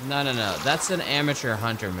 No. That's an amateur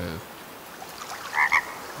hunter move.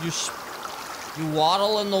 You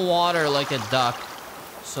waddle in the water like a duck,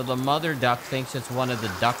 so the mother duck thinks it's one of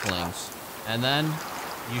the ducklings, and then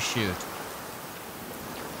you shoot.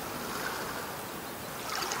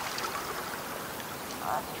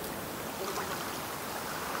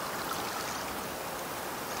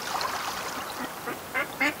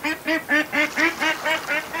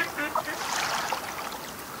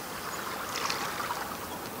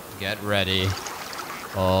 Get ready.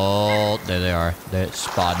 Oh, there they are. They're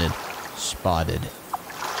spotted. Spotted.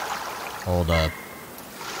 Hold up.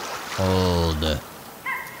 Hold.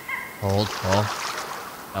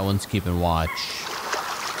 Oh. That one's keeping watch.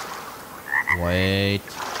 Wait.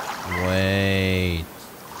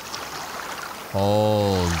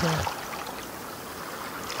 Hold.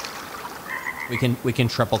 We can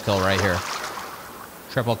triple kill right here.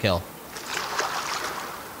 Triple kill.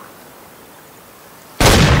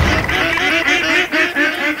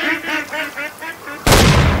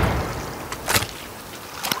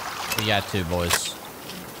 We got two, boys.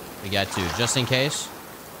 We got two, just in case.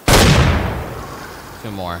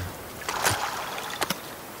 Two more.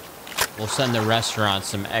 We'll send the restaurant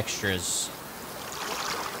some extras.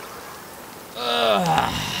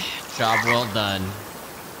 Ugh. Job well done.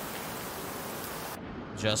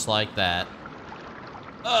 Just like that.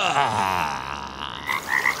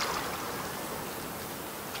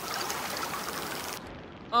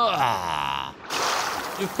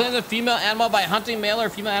 You've claimed a female animal by hunting male or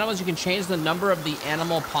female animals. You can change the number of the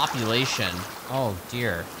animal population. Oh,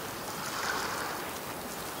 dear.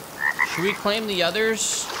 Should we claim the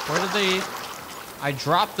others? Where did they... I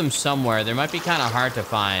dropped them somewhere. They might be kind of hard to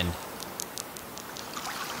find.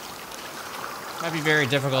 Might be very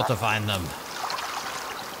difficult to find them.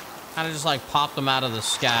 Kind of just like pop them out of the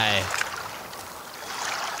sky.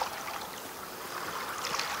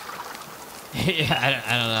 Yeah,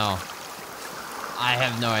 I don't know. I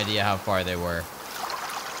have no idea how far they were.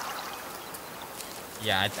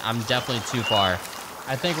 Yeah, I'm definitely too far.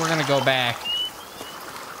 I think we're gonna go back.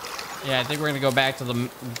 Yeah, I think we're gonna go back to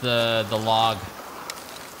the log.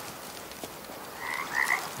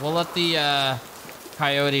 We'll let the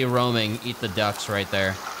coyote roaming eat the ducks right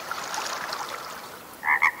there.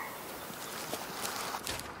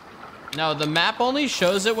 No, the map only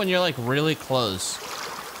shows it when you're like really close.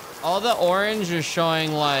 All the orange is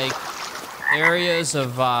showing like areas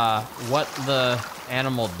of what the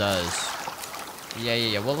animal does.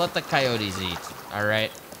 Yeah. We'll let the coyotes eat. All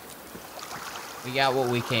right. We got what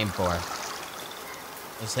we came for.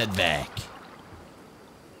 Let's head back.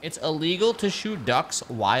 It's illegal to shoot ducks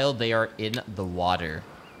while they are in the water.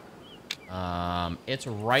 It's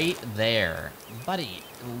right there. Buddy,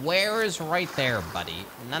 where is right there, buddy?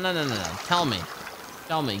 No. Tell me.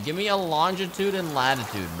 Give me a longitude and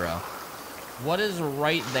latitude, bro. What is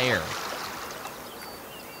right there?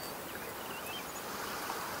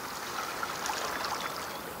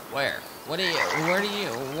 Where? What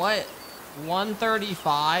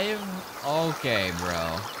 135? Okay,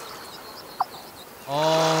 bro.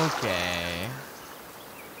 Okay.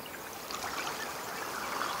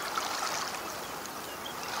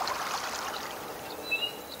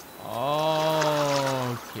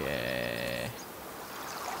 Okay.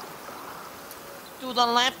 To the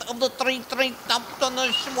left of the tree, up on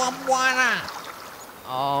the swamp water.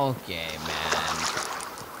 Okay, man.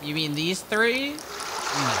 You mean these three?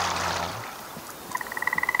 No.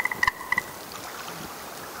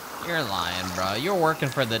 You're lying, bro. You're working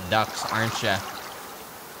for the ducks, aren't you?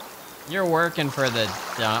 You're working for the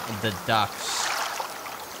ducks.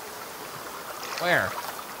 Where?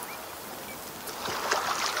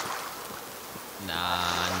 Nah.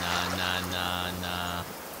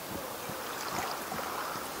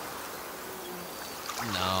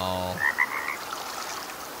 No.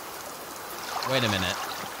 Wait a minute.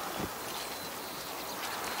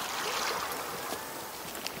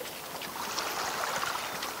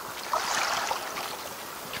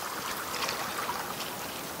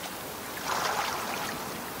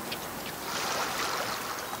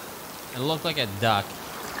 It looked like a duck.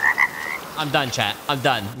 I'm done, chat. I'm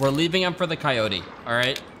done. We're leaving him for the coyote. All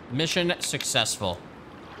right? Mission successful.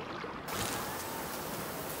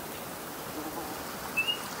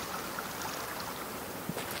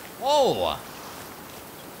 Whoa!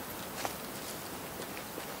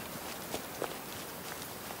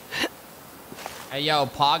 Hey, yo,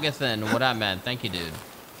 Pogathan, what up, man? Thank you, dude.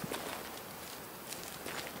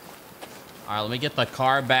 All right, let me get the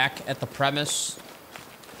car back at the premise.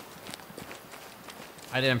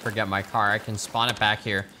 I didn't forget my car. I can spawn it back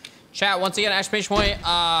here. Chat, once again, exclamation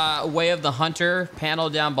point, Way of the Hunter panel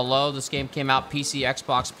down below. This game came out PC,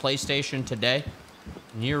 Xbox, PlayStation today.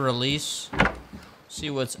 New release. See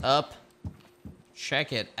what's up.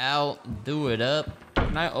 Check it out. Do it up.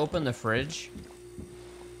 Can I open the fridge?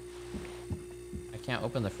 I can't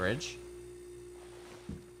open the fridge.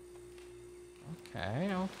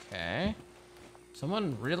 Okay, okay.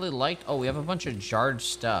 Someone really liked... Oh, we have a bunch of jarred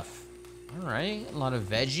stuff. All right, a lot of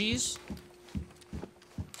veggies.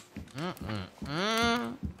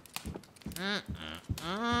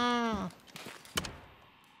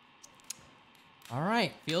 All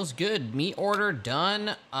right, feels good. Meat order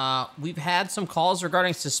done. We've had some calls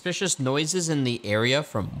regarding suspicious noises in the area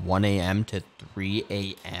from 1 a.m. to 3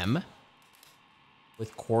 a.m.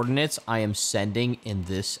 with coordinates I am sending in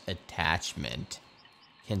this attachment.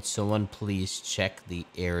 Can someone please check the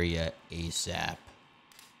area ASAP?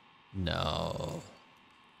 No.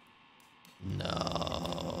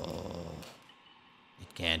 No.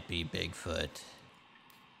 It can't be Bigfoot.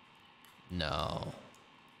 No.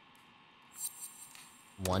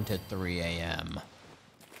 1 to 3 a.m.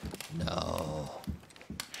 No.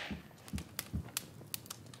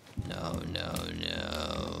 No, no,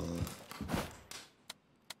 no.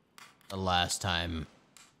 The last time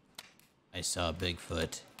I saw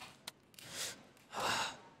Bigfoot,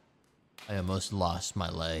 I almost lost my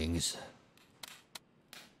legs.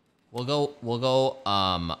 We'll go,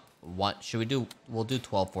 what should we do? We'll do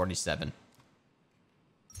 12:47.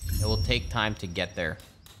 It will take time to get there.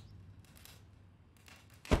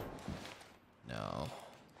 No.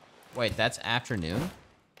 Wait, that's afternoon?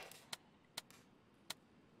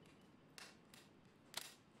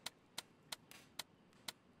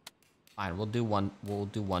 Fine, we'll do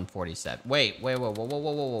 1:47. Wait, whoa,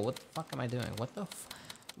 what the fuck am I doing? What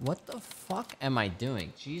the fuck am I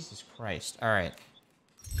doing? Jesus Christ. All right.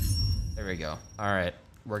 There we go. All right.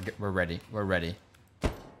 We're ready. We're ready.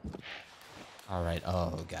 All right.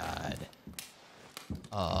 Oh god.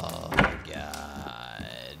 Oh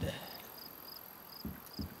god.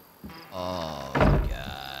 Oh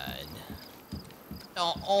god.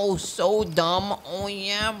 Oh, so dumb. Oh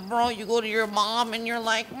yeah, bro. You go to your mom and you're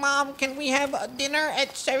like, Mom, can we have a dinner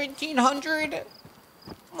at 1700?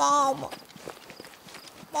 Mom,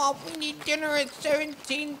 we need dinner at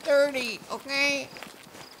 17:30, okay?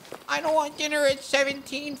 I don't want dinner at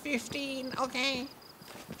 17:15, okay?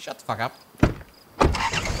 Shut the fuck up.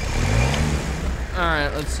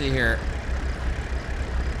 Alright, let's see here.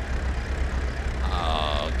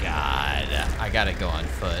 Oh, God. I gotta go on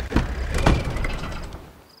foot.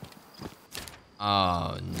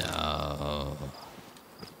 Oh, no.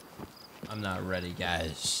 I'm not ready,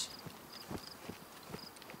 guys.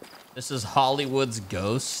 This is Hollywood's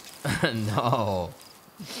Ghost? No.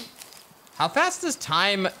 How fast is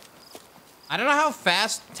time... I don't know how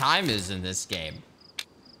fast time is in this game.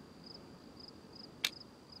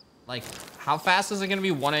 Like, how fast is it gonna be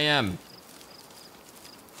 1 a.m.?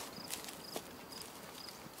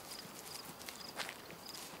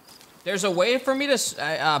 There's a way for me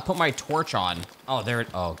to put my torch on. Oh, there it...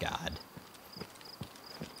 Oh, God.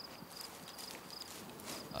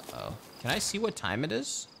 Uh-oh. Can I see what time it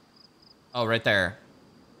is? Oh, right there.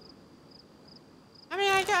 I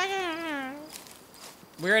mean,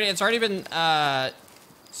 it's already been,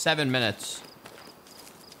 7 minutes.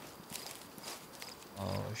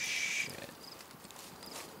 Oh, shit.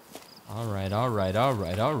 All right.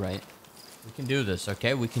 We can do this,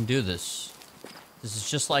 okay? We can do this. This is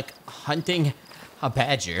just like hunting a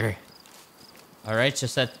badger. All right,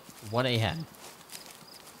 just at 1 a.m.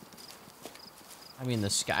 I mean,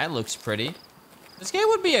 the sky looks pretty. This game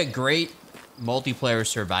would be a great multiplayer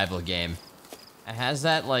survival game. It has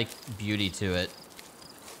that, like, beauty to it.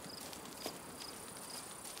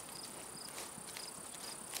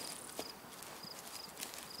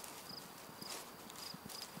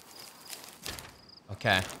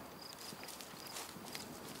 Okay.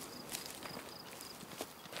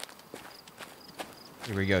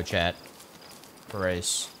 Here we go, chat.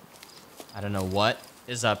 Brace. I don't know what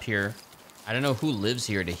is up here. I don't know who lives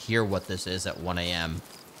here to hear what this is at 1 a.m.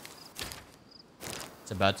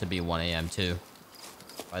 It's about to be 1 a.m. too,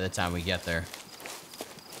 by the time we get there.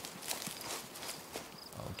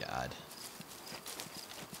 Oh, God.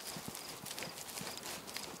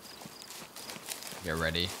 Get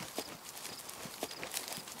ready.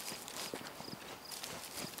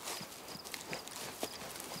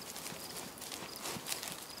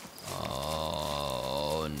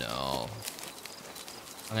 Oh, no.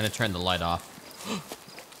 I'm gonna turn the light off.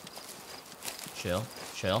 Chill,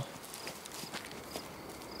 chill.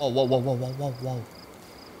 Oh, whoa, whoa, whoa, whoa, whoa, whoa.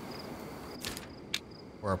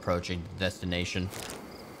 We're approaching the destination.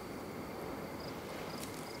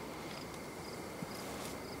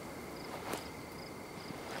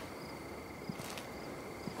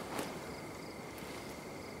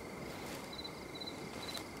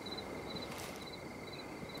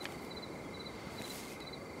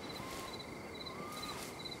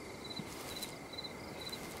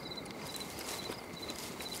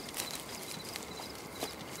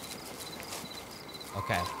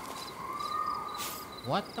 Okay.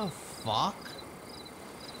 What the fuck?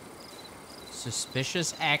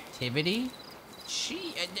 Suspicious activity?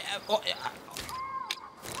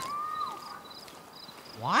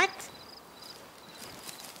 What?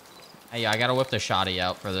 Hey, I gotta whip the shotty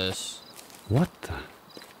out for this. What the?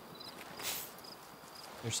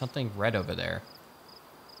 There's something red over there.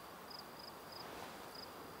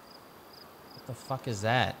 What the fuck is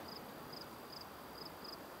that?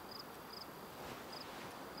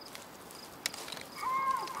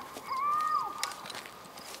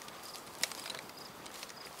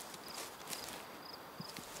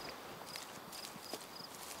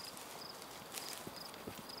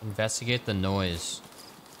 Investigate the noise.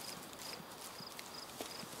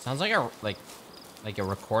 Sounds like a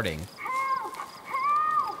recording.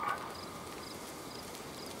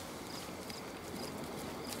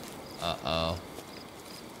 Uh-oh.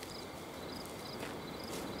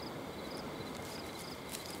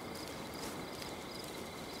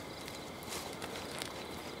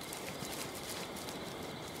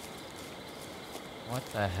 What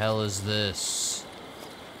the hell is this?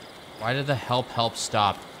 Why did the help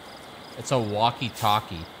stop? It's a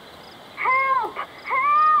walkie-talkie. Help!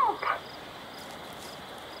 Help!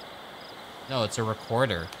 No, it's a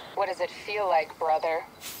recorder. What does it feel like, brother?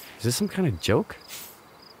 Is this some kind of joke?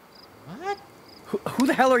 What? Who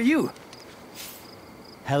the hell are you?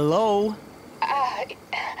 Hello?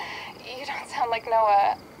 You don't sound like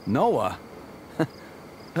Noah. Noah?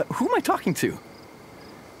 Who am I talking to?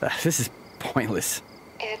 This is pointless.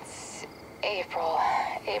 It's April.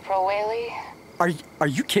 April Whaley. Are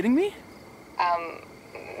you kidding me?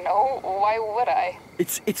 No, why would I?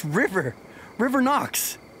 It's River. River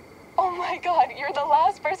Knox. Oh my god, you're the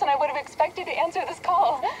last person I would have expected to answer this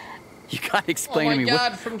call. You gotta explain to me. Oh my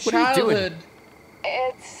god, from childhood. What are you doing?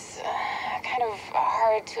 It's kind of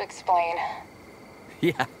hard to explain.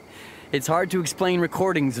 Yeah, it's hard to explain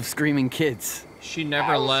recordings of screaming kids. She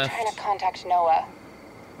never left. I was trying to contact Noah.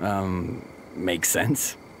 Makes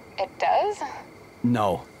sense. It does?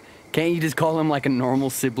 No. Can't you just call him like a normal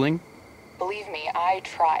sibling? Believe me, I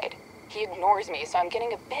tried. He ignores me, so I'm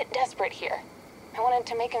getting a bit desperate here. I wanted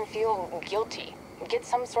to make him feel guilty, get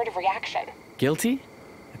some sort of reaction. Guilty?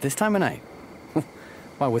 At this time of night?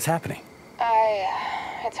 Why, what's happening?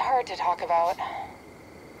 It's hard to talk about.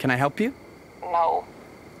 Can I help you? No.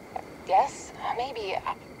 Yes? Maybe.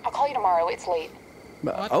 I'll call you tomorrow. It's late.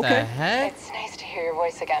 What okay. the heck? It's nice to hear your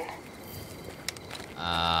voice again.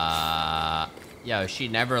 Yo, she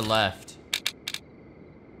never left.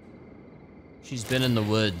 She's been in the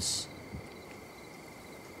woods.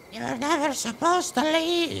 You're never supposed to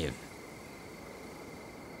leave.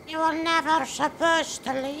 You were never supposed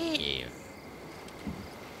to leave.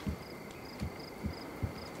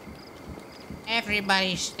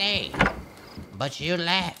 Everybody stayed, but you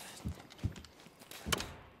left.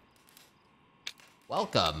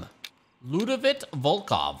 Welcome, Ludovic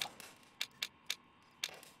Volkov.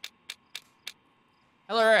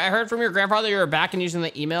 Hello, I heard from your grandfather you were back and using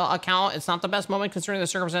the email account. It's not the best moment considering the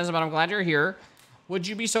circumstances, but I'm glad you're here. Would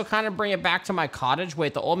you be so kind to bring it back to my cottage?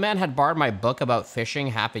 Wait, the old man had borrowed my book about fishing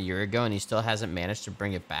half a year ago and he still hasn't managed to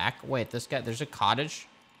bring it back. Wait, this guy, there's a cottage.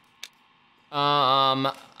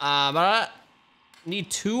 Need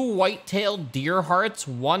 2 white-tailed deer hearts,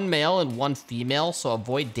 1 male and 1 female, so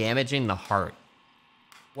avoid damaging the heart.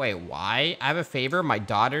 Wait, why? I have a favor. My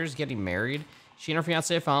daughter's getting married. She and her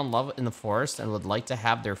fiance fell in love in the forest and would like to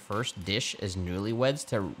have their first dish as newlyweds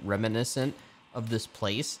to reminiscent of this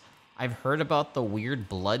place. I've heard about the weird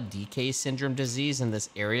blood decay syndrome disease in this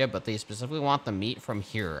area, but they specifically want the meat from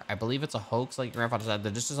here. I believe it's a hoax, like your grandfather said.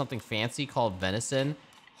 They're just something fancy called venison,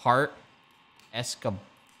 heart, escabache?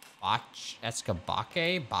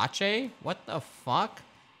 Bache? What the fuck?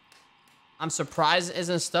 I'm surprised it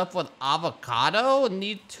isn't stuff with avocado.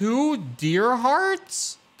 Need 2 deer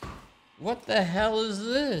hearts? What the hell is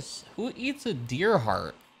this? Who eats a deer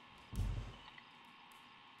heart?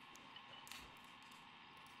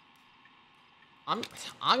 I'm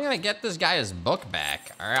gonna get this guy his book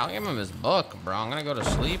back. All right, I'll give him his book, bro. I'm gonna go to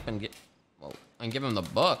sleep and get. Well, and give him the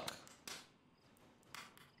book.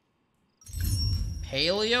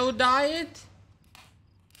 Paleo diet?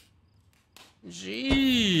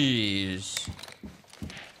 Jeez.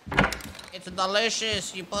 It's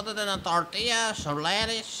delicious. You put it in a tortilla, some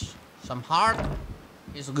lettuce, some heart.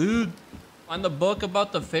 It's good. Find the book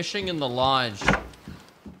about the fishing in the lodge.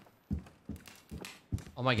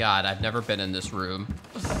 Oh my god, I've never been in this room.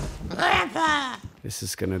 Grandpa! This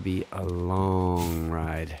is gonna be a long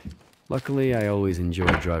ride. Luckily, I always enjoy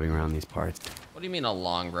driving around these parts. What do you mean a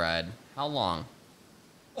long ride? How long?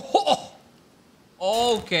 Oh!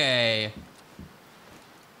 Okay.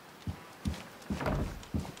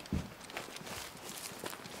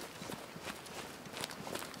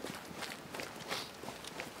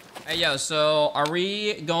 Hey, yo, so are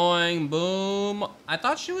we going boom? I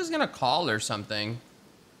thought she was gonna call or something.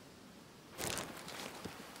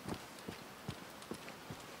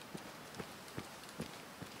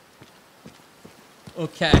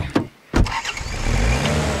 Okay.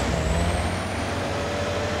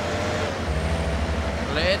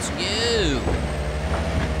 Let's go.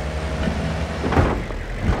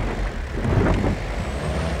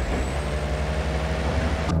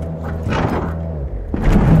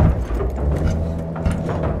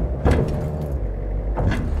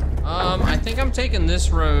 I think I'm taking this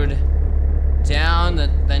road down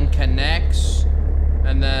that then connects,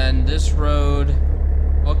 and then this road.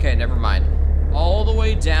 Okay, never mind. All the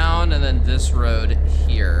way down, and then this road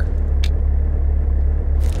here.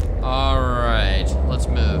 All right, let's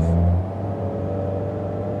move.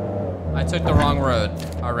 I took the wrong road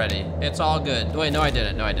already. It's all good. Wait, no, I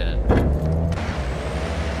didn't. No, I didn't.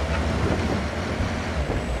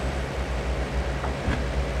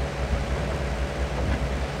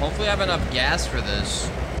 Hopefully I have enough gas for this.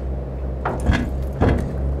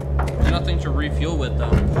 Nothing to refuel with, though.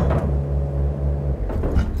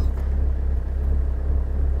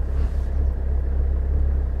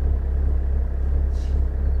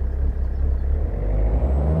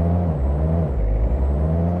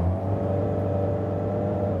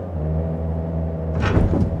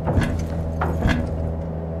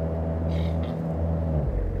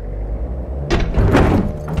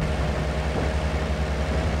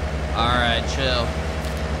 Chill.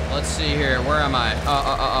 Let's see here. Where am I?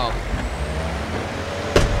 Oh.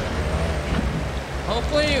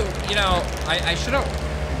 Hopefully, you know, I shouldn't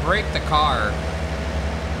break the car.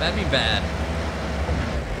 That'd be bad.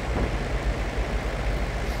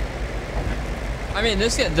 I mean,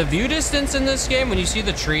 the view distance in this game, when you see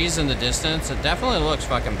the trees in the distance, it definitely looks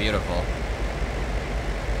fucking beautiful.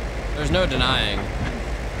 There's no denying.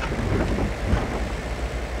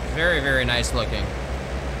 Very, very nice looking.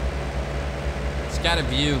 Got a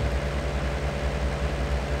view.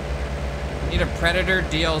 Need a Predator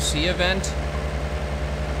DLC event?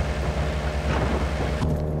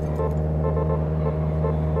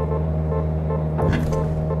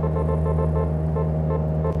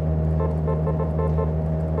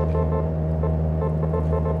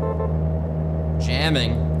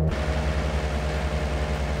 Jamming.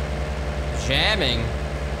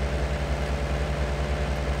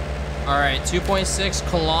 All right, 2.6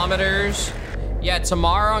 kilometers. Yeah,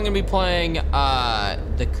 tomorrow I'm gonna be playing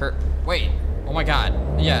wait, oh my god,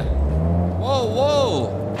 yeah.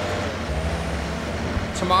 Whoa.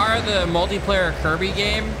 Tomorrow the multiplayer Kirby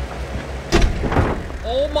game.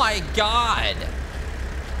 Oh my god.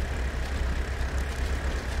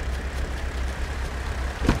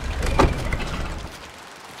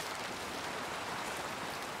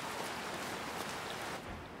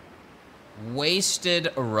 Wasted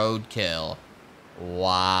roadkill.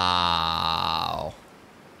 Wow,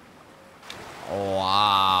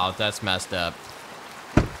 that's messed up.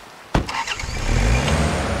 So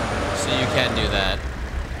you can do that.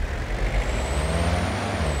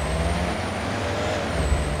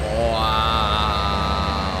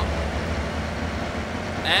 Wow.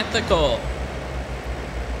 Ethical.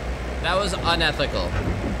 That was unethical.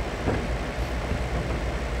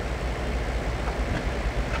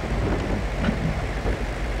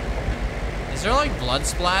 Is there like blood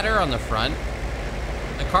splatter on the front?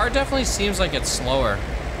 The car definitely seems like it's slower.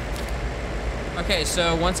 Okay,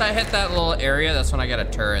 so once I hit that little area, that's when I gotta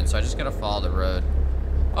turn, so I just gotta follow the road.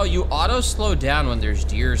 Oh, you auto slow down when there's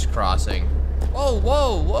deers crossing.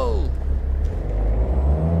 Whoa.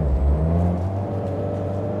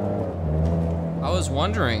 I was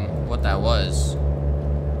wondering what that was.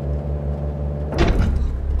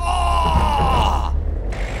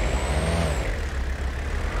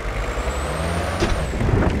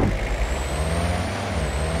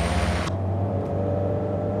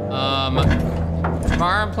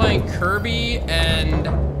 Tomorrow I'm playing Kirby and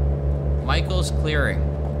Michael's Clearing.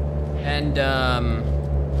 And,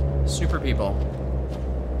 Super People.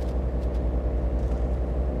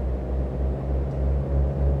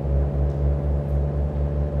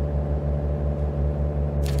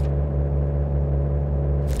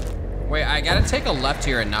 Wait, I gotta take a left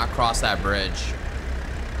here and not cross that bridge.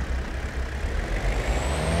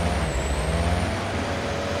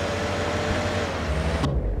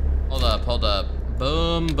 Hold up.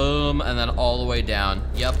 Boom, boom, and then all the way down.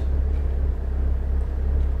 Yep.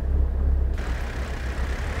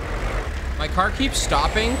 My car keeps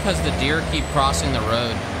stopping because the deer keep crossing the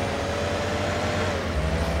road.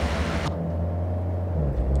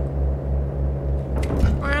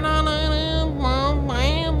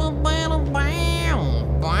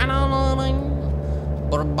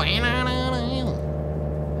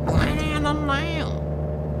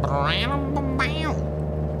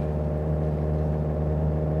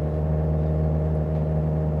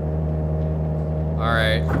 All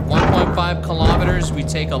right, 1.5 kilometers, we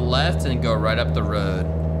take a left and go right up the road.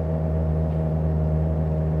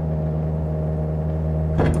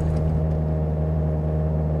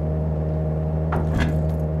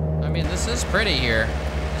 I mean, this is pretty here.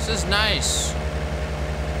 This is nice.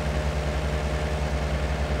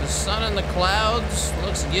 The sun and the clouds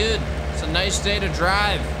looks good. It's a nice day to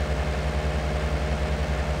drive.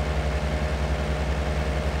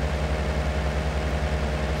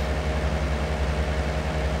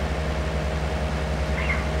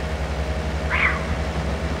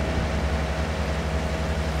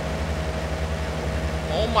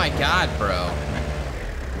 Oh my God, bro.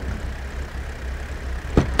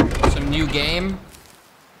 Some new game.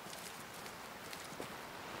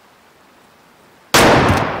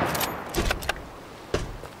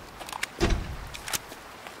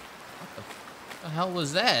 What the hell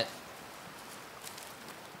was that?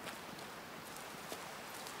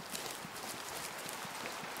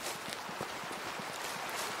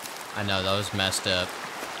 I know, that was messed up.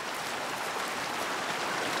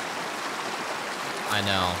 I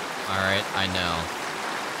know. Alright, I know.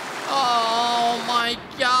 Oh my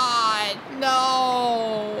God,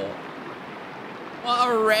 no! What,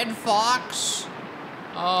 a red fox?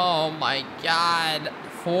 Oh my God.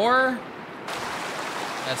 4?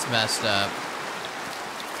 That's messed up.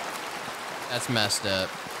 That's messed up.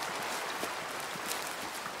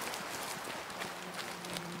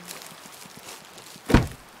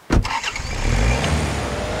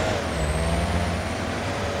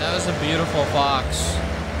 That was a beautiful fox.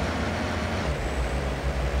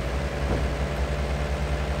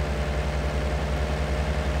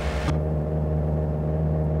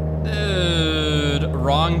 Dude,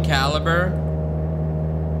 wrong caliber.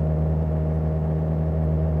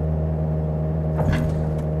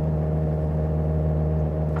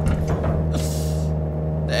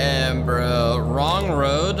 Damn, bro. Wrong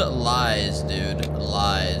road? Lies, dude.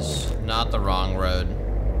 Lies. Not the wrong road.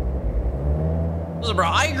 Listen, bro,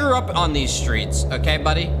 I grew up on these streets, okay,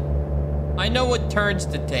 buddy? I know what turns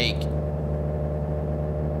to take.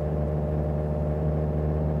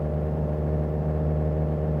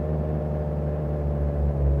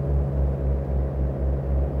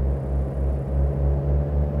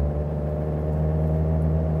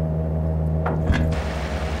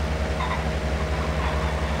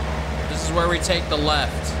 This is where we take the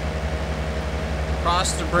left.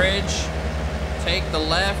 Cross the bridge, take the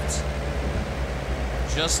left.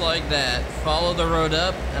 Just like that. Follow the road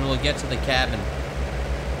up, and we'll get to the cabin.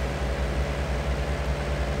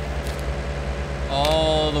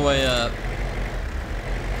 All the way up.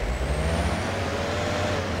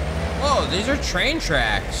 Whoa, these are train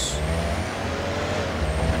tracks.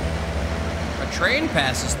 A train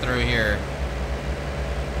passes through here.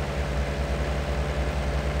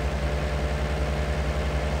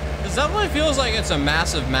 This definitely feels like it's a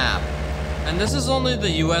massive map. And this is only the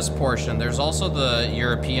US portion. There's also the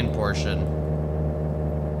European portion.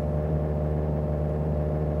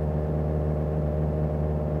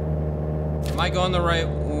 Am I going the right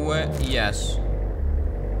way? Yes.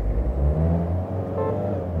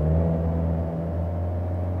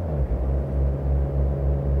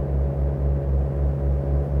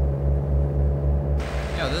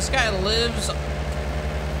 Yo, this guy lives...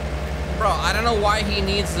 Bro, I don't know why he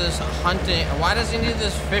needs this hunting... Why does he need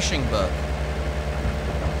this fishing book?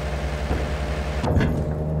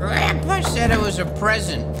 Grandpa said it was a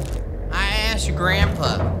present. I asked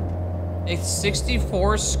Grandpa. It's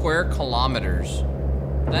 64 square kilometers.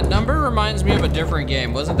 That number reminds me of a different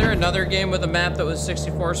game. Wasn't there another game with a map that was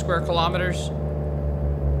 64 square kilometers?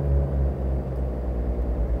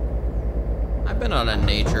 I've been on a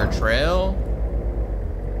nature trail.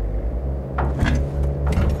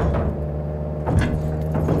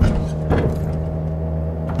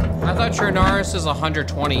 Veterinaris is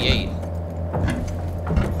 128.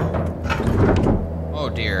 Oh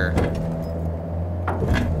dear.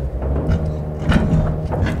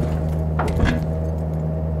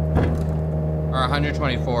 Or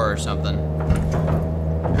 124 or something.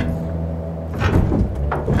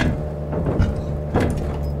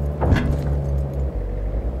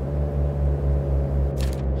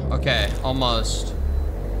 Okay, almost.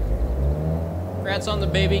 Congrats on the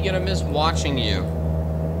baby, gonna miss watching you.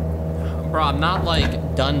 Bro, I'm not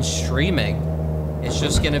like done streaming. It's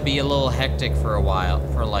just gonna be a little hectic for a while,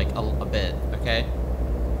 for like a bit, okay?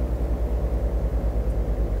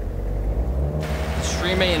 The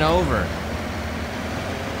stream ain't over.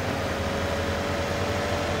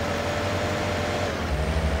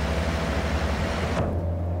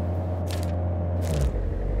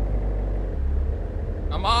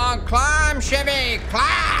 Come on, climb, Chevy,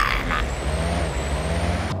 climb!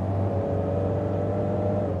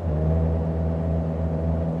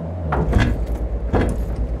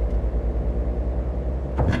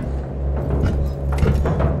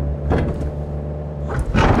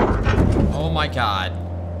 Oh my God.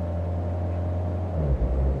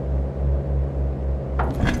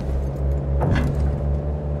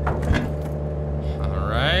 All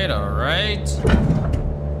right, all right.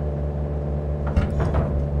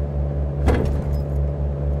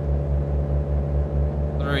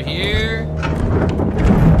 Through here.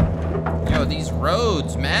 Yo, these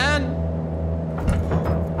roads, man.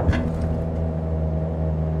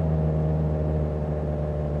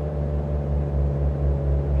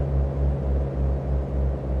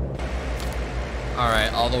 All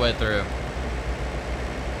right, all the way through.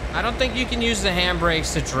 I don't think you can use the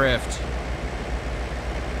handbrakes to drift.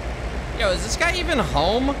 Yo, is this guy even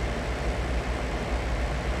home?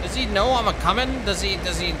 Does he know I'm a-coming? Is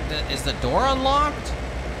the door unlocked?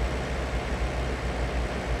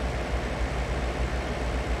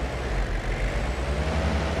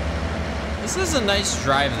 This is a nice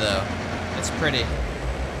drive, though. It's pretty.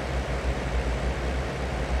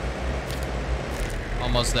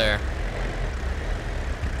 Almost there.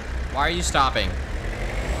 Why are you stopping?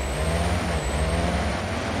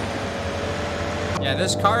 Yeah,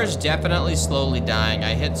 this car is definitely slowly dying.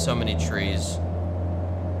 I hit so many trees.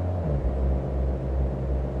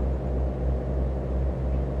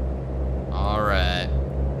 All right.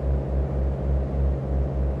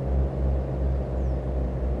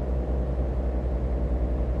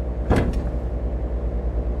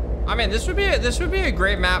 I mean, this would be a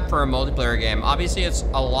great map for a multiplayer game. Obviously, it's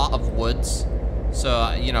a lot of woods.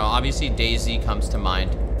 So, you know, obviously DayZ comes to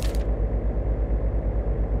mind.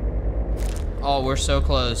 Oh, we're so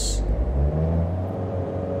close.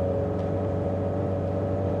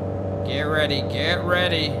 Get ready, get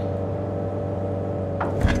ready.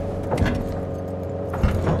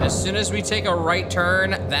 As soon as we take a right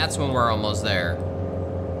turn, that's when we're almost there.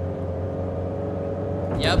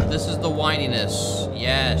 Yep, this is the whininess.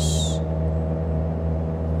 Yes.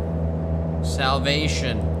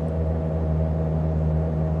 Salvation.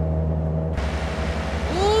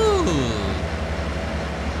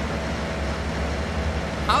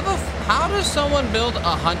 How does someone build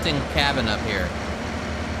a hunting cabin up here?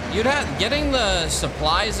 You'd have, getting the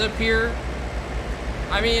supplies up here,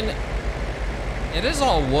 I mean, it is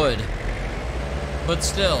all wood, but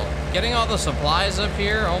still, getting all the supplies up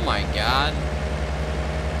here, oh my God.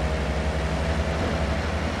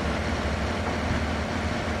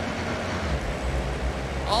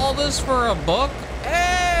 All this for a book?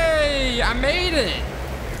 Hey, I made it.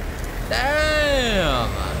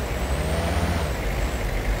 Damn.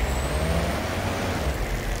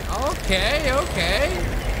 Okay, okay.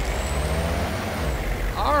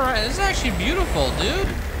 All right, this is actually beautiful, dude.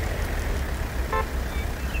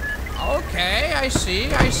 Okay, I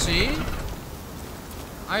see, I see.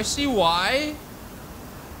 I see why.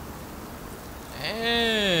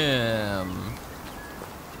 Damn.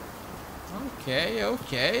 Okay,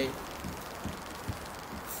 okay.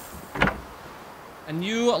 A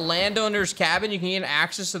new landowner's cabin. You can gain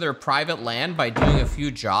access to their private land by doing a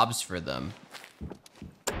few jobs for them.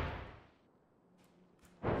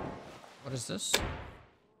 What is this?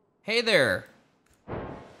 Hey there.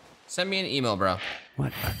 Send me an email, bro.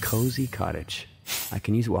 What a cozy cottage. I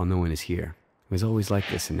can use it while no one is here. It was always like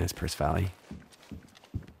this in Nespers Valley.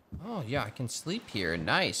 Oh, yeah, I can sleep here.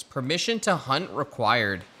 Nice. Permission to hunt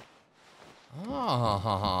required.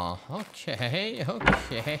 Oh, okay,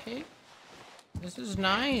 okay. This is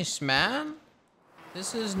nice, man.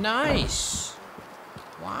 This is nice.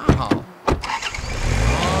 Wow. All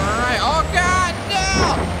right. Oh, God,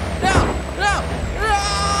 no! No! No! No!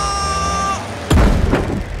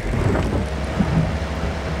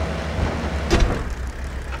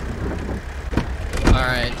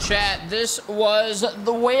 this was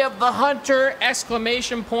The Way of the Hunter,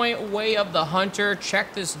 exclamation point, Way of the Hunter.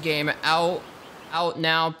 Check this game out. Out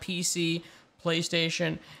now, PC,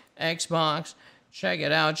 PlayStation, Xbox. Check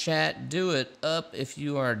it out, chat. Do it up if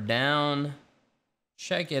you are down.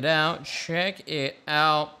 Check it out. Check it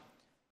out.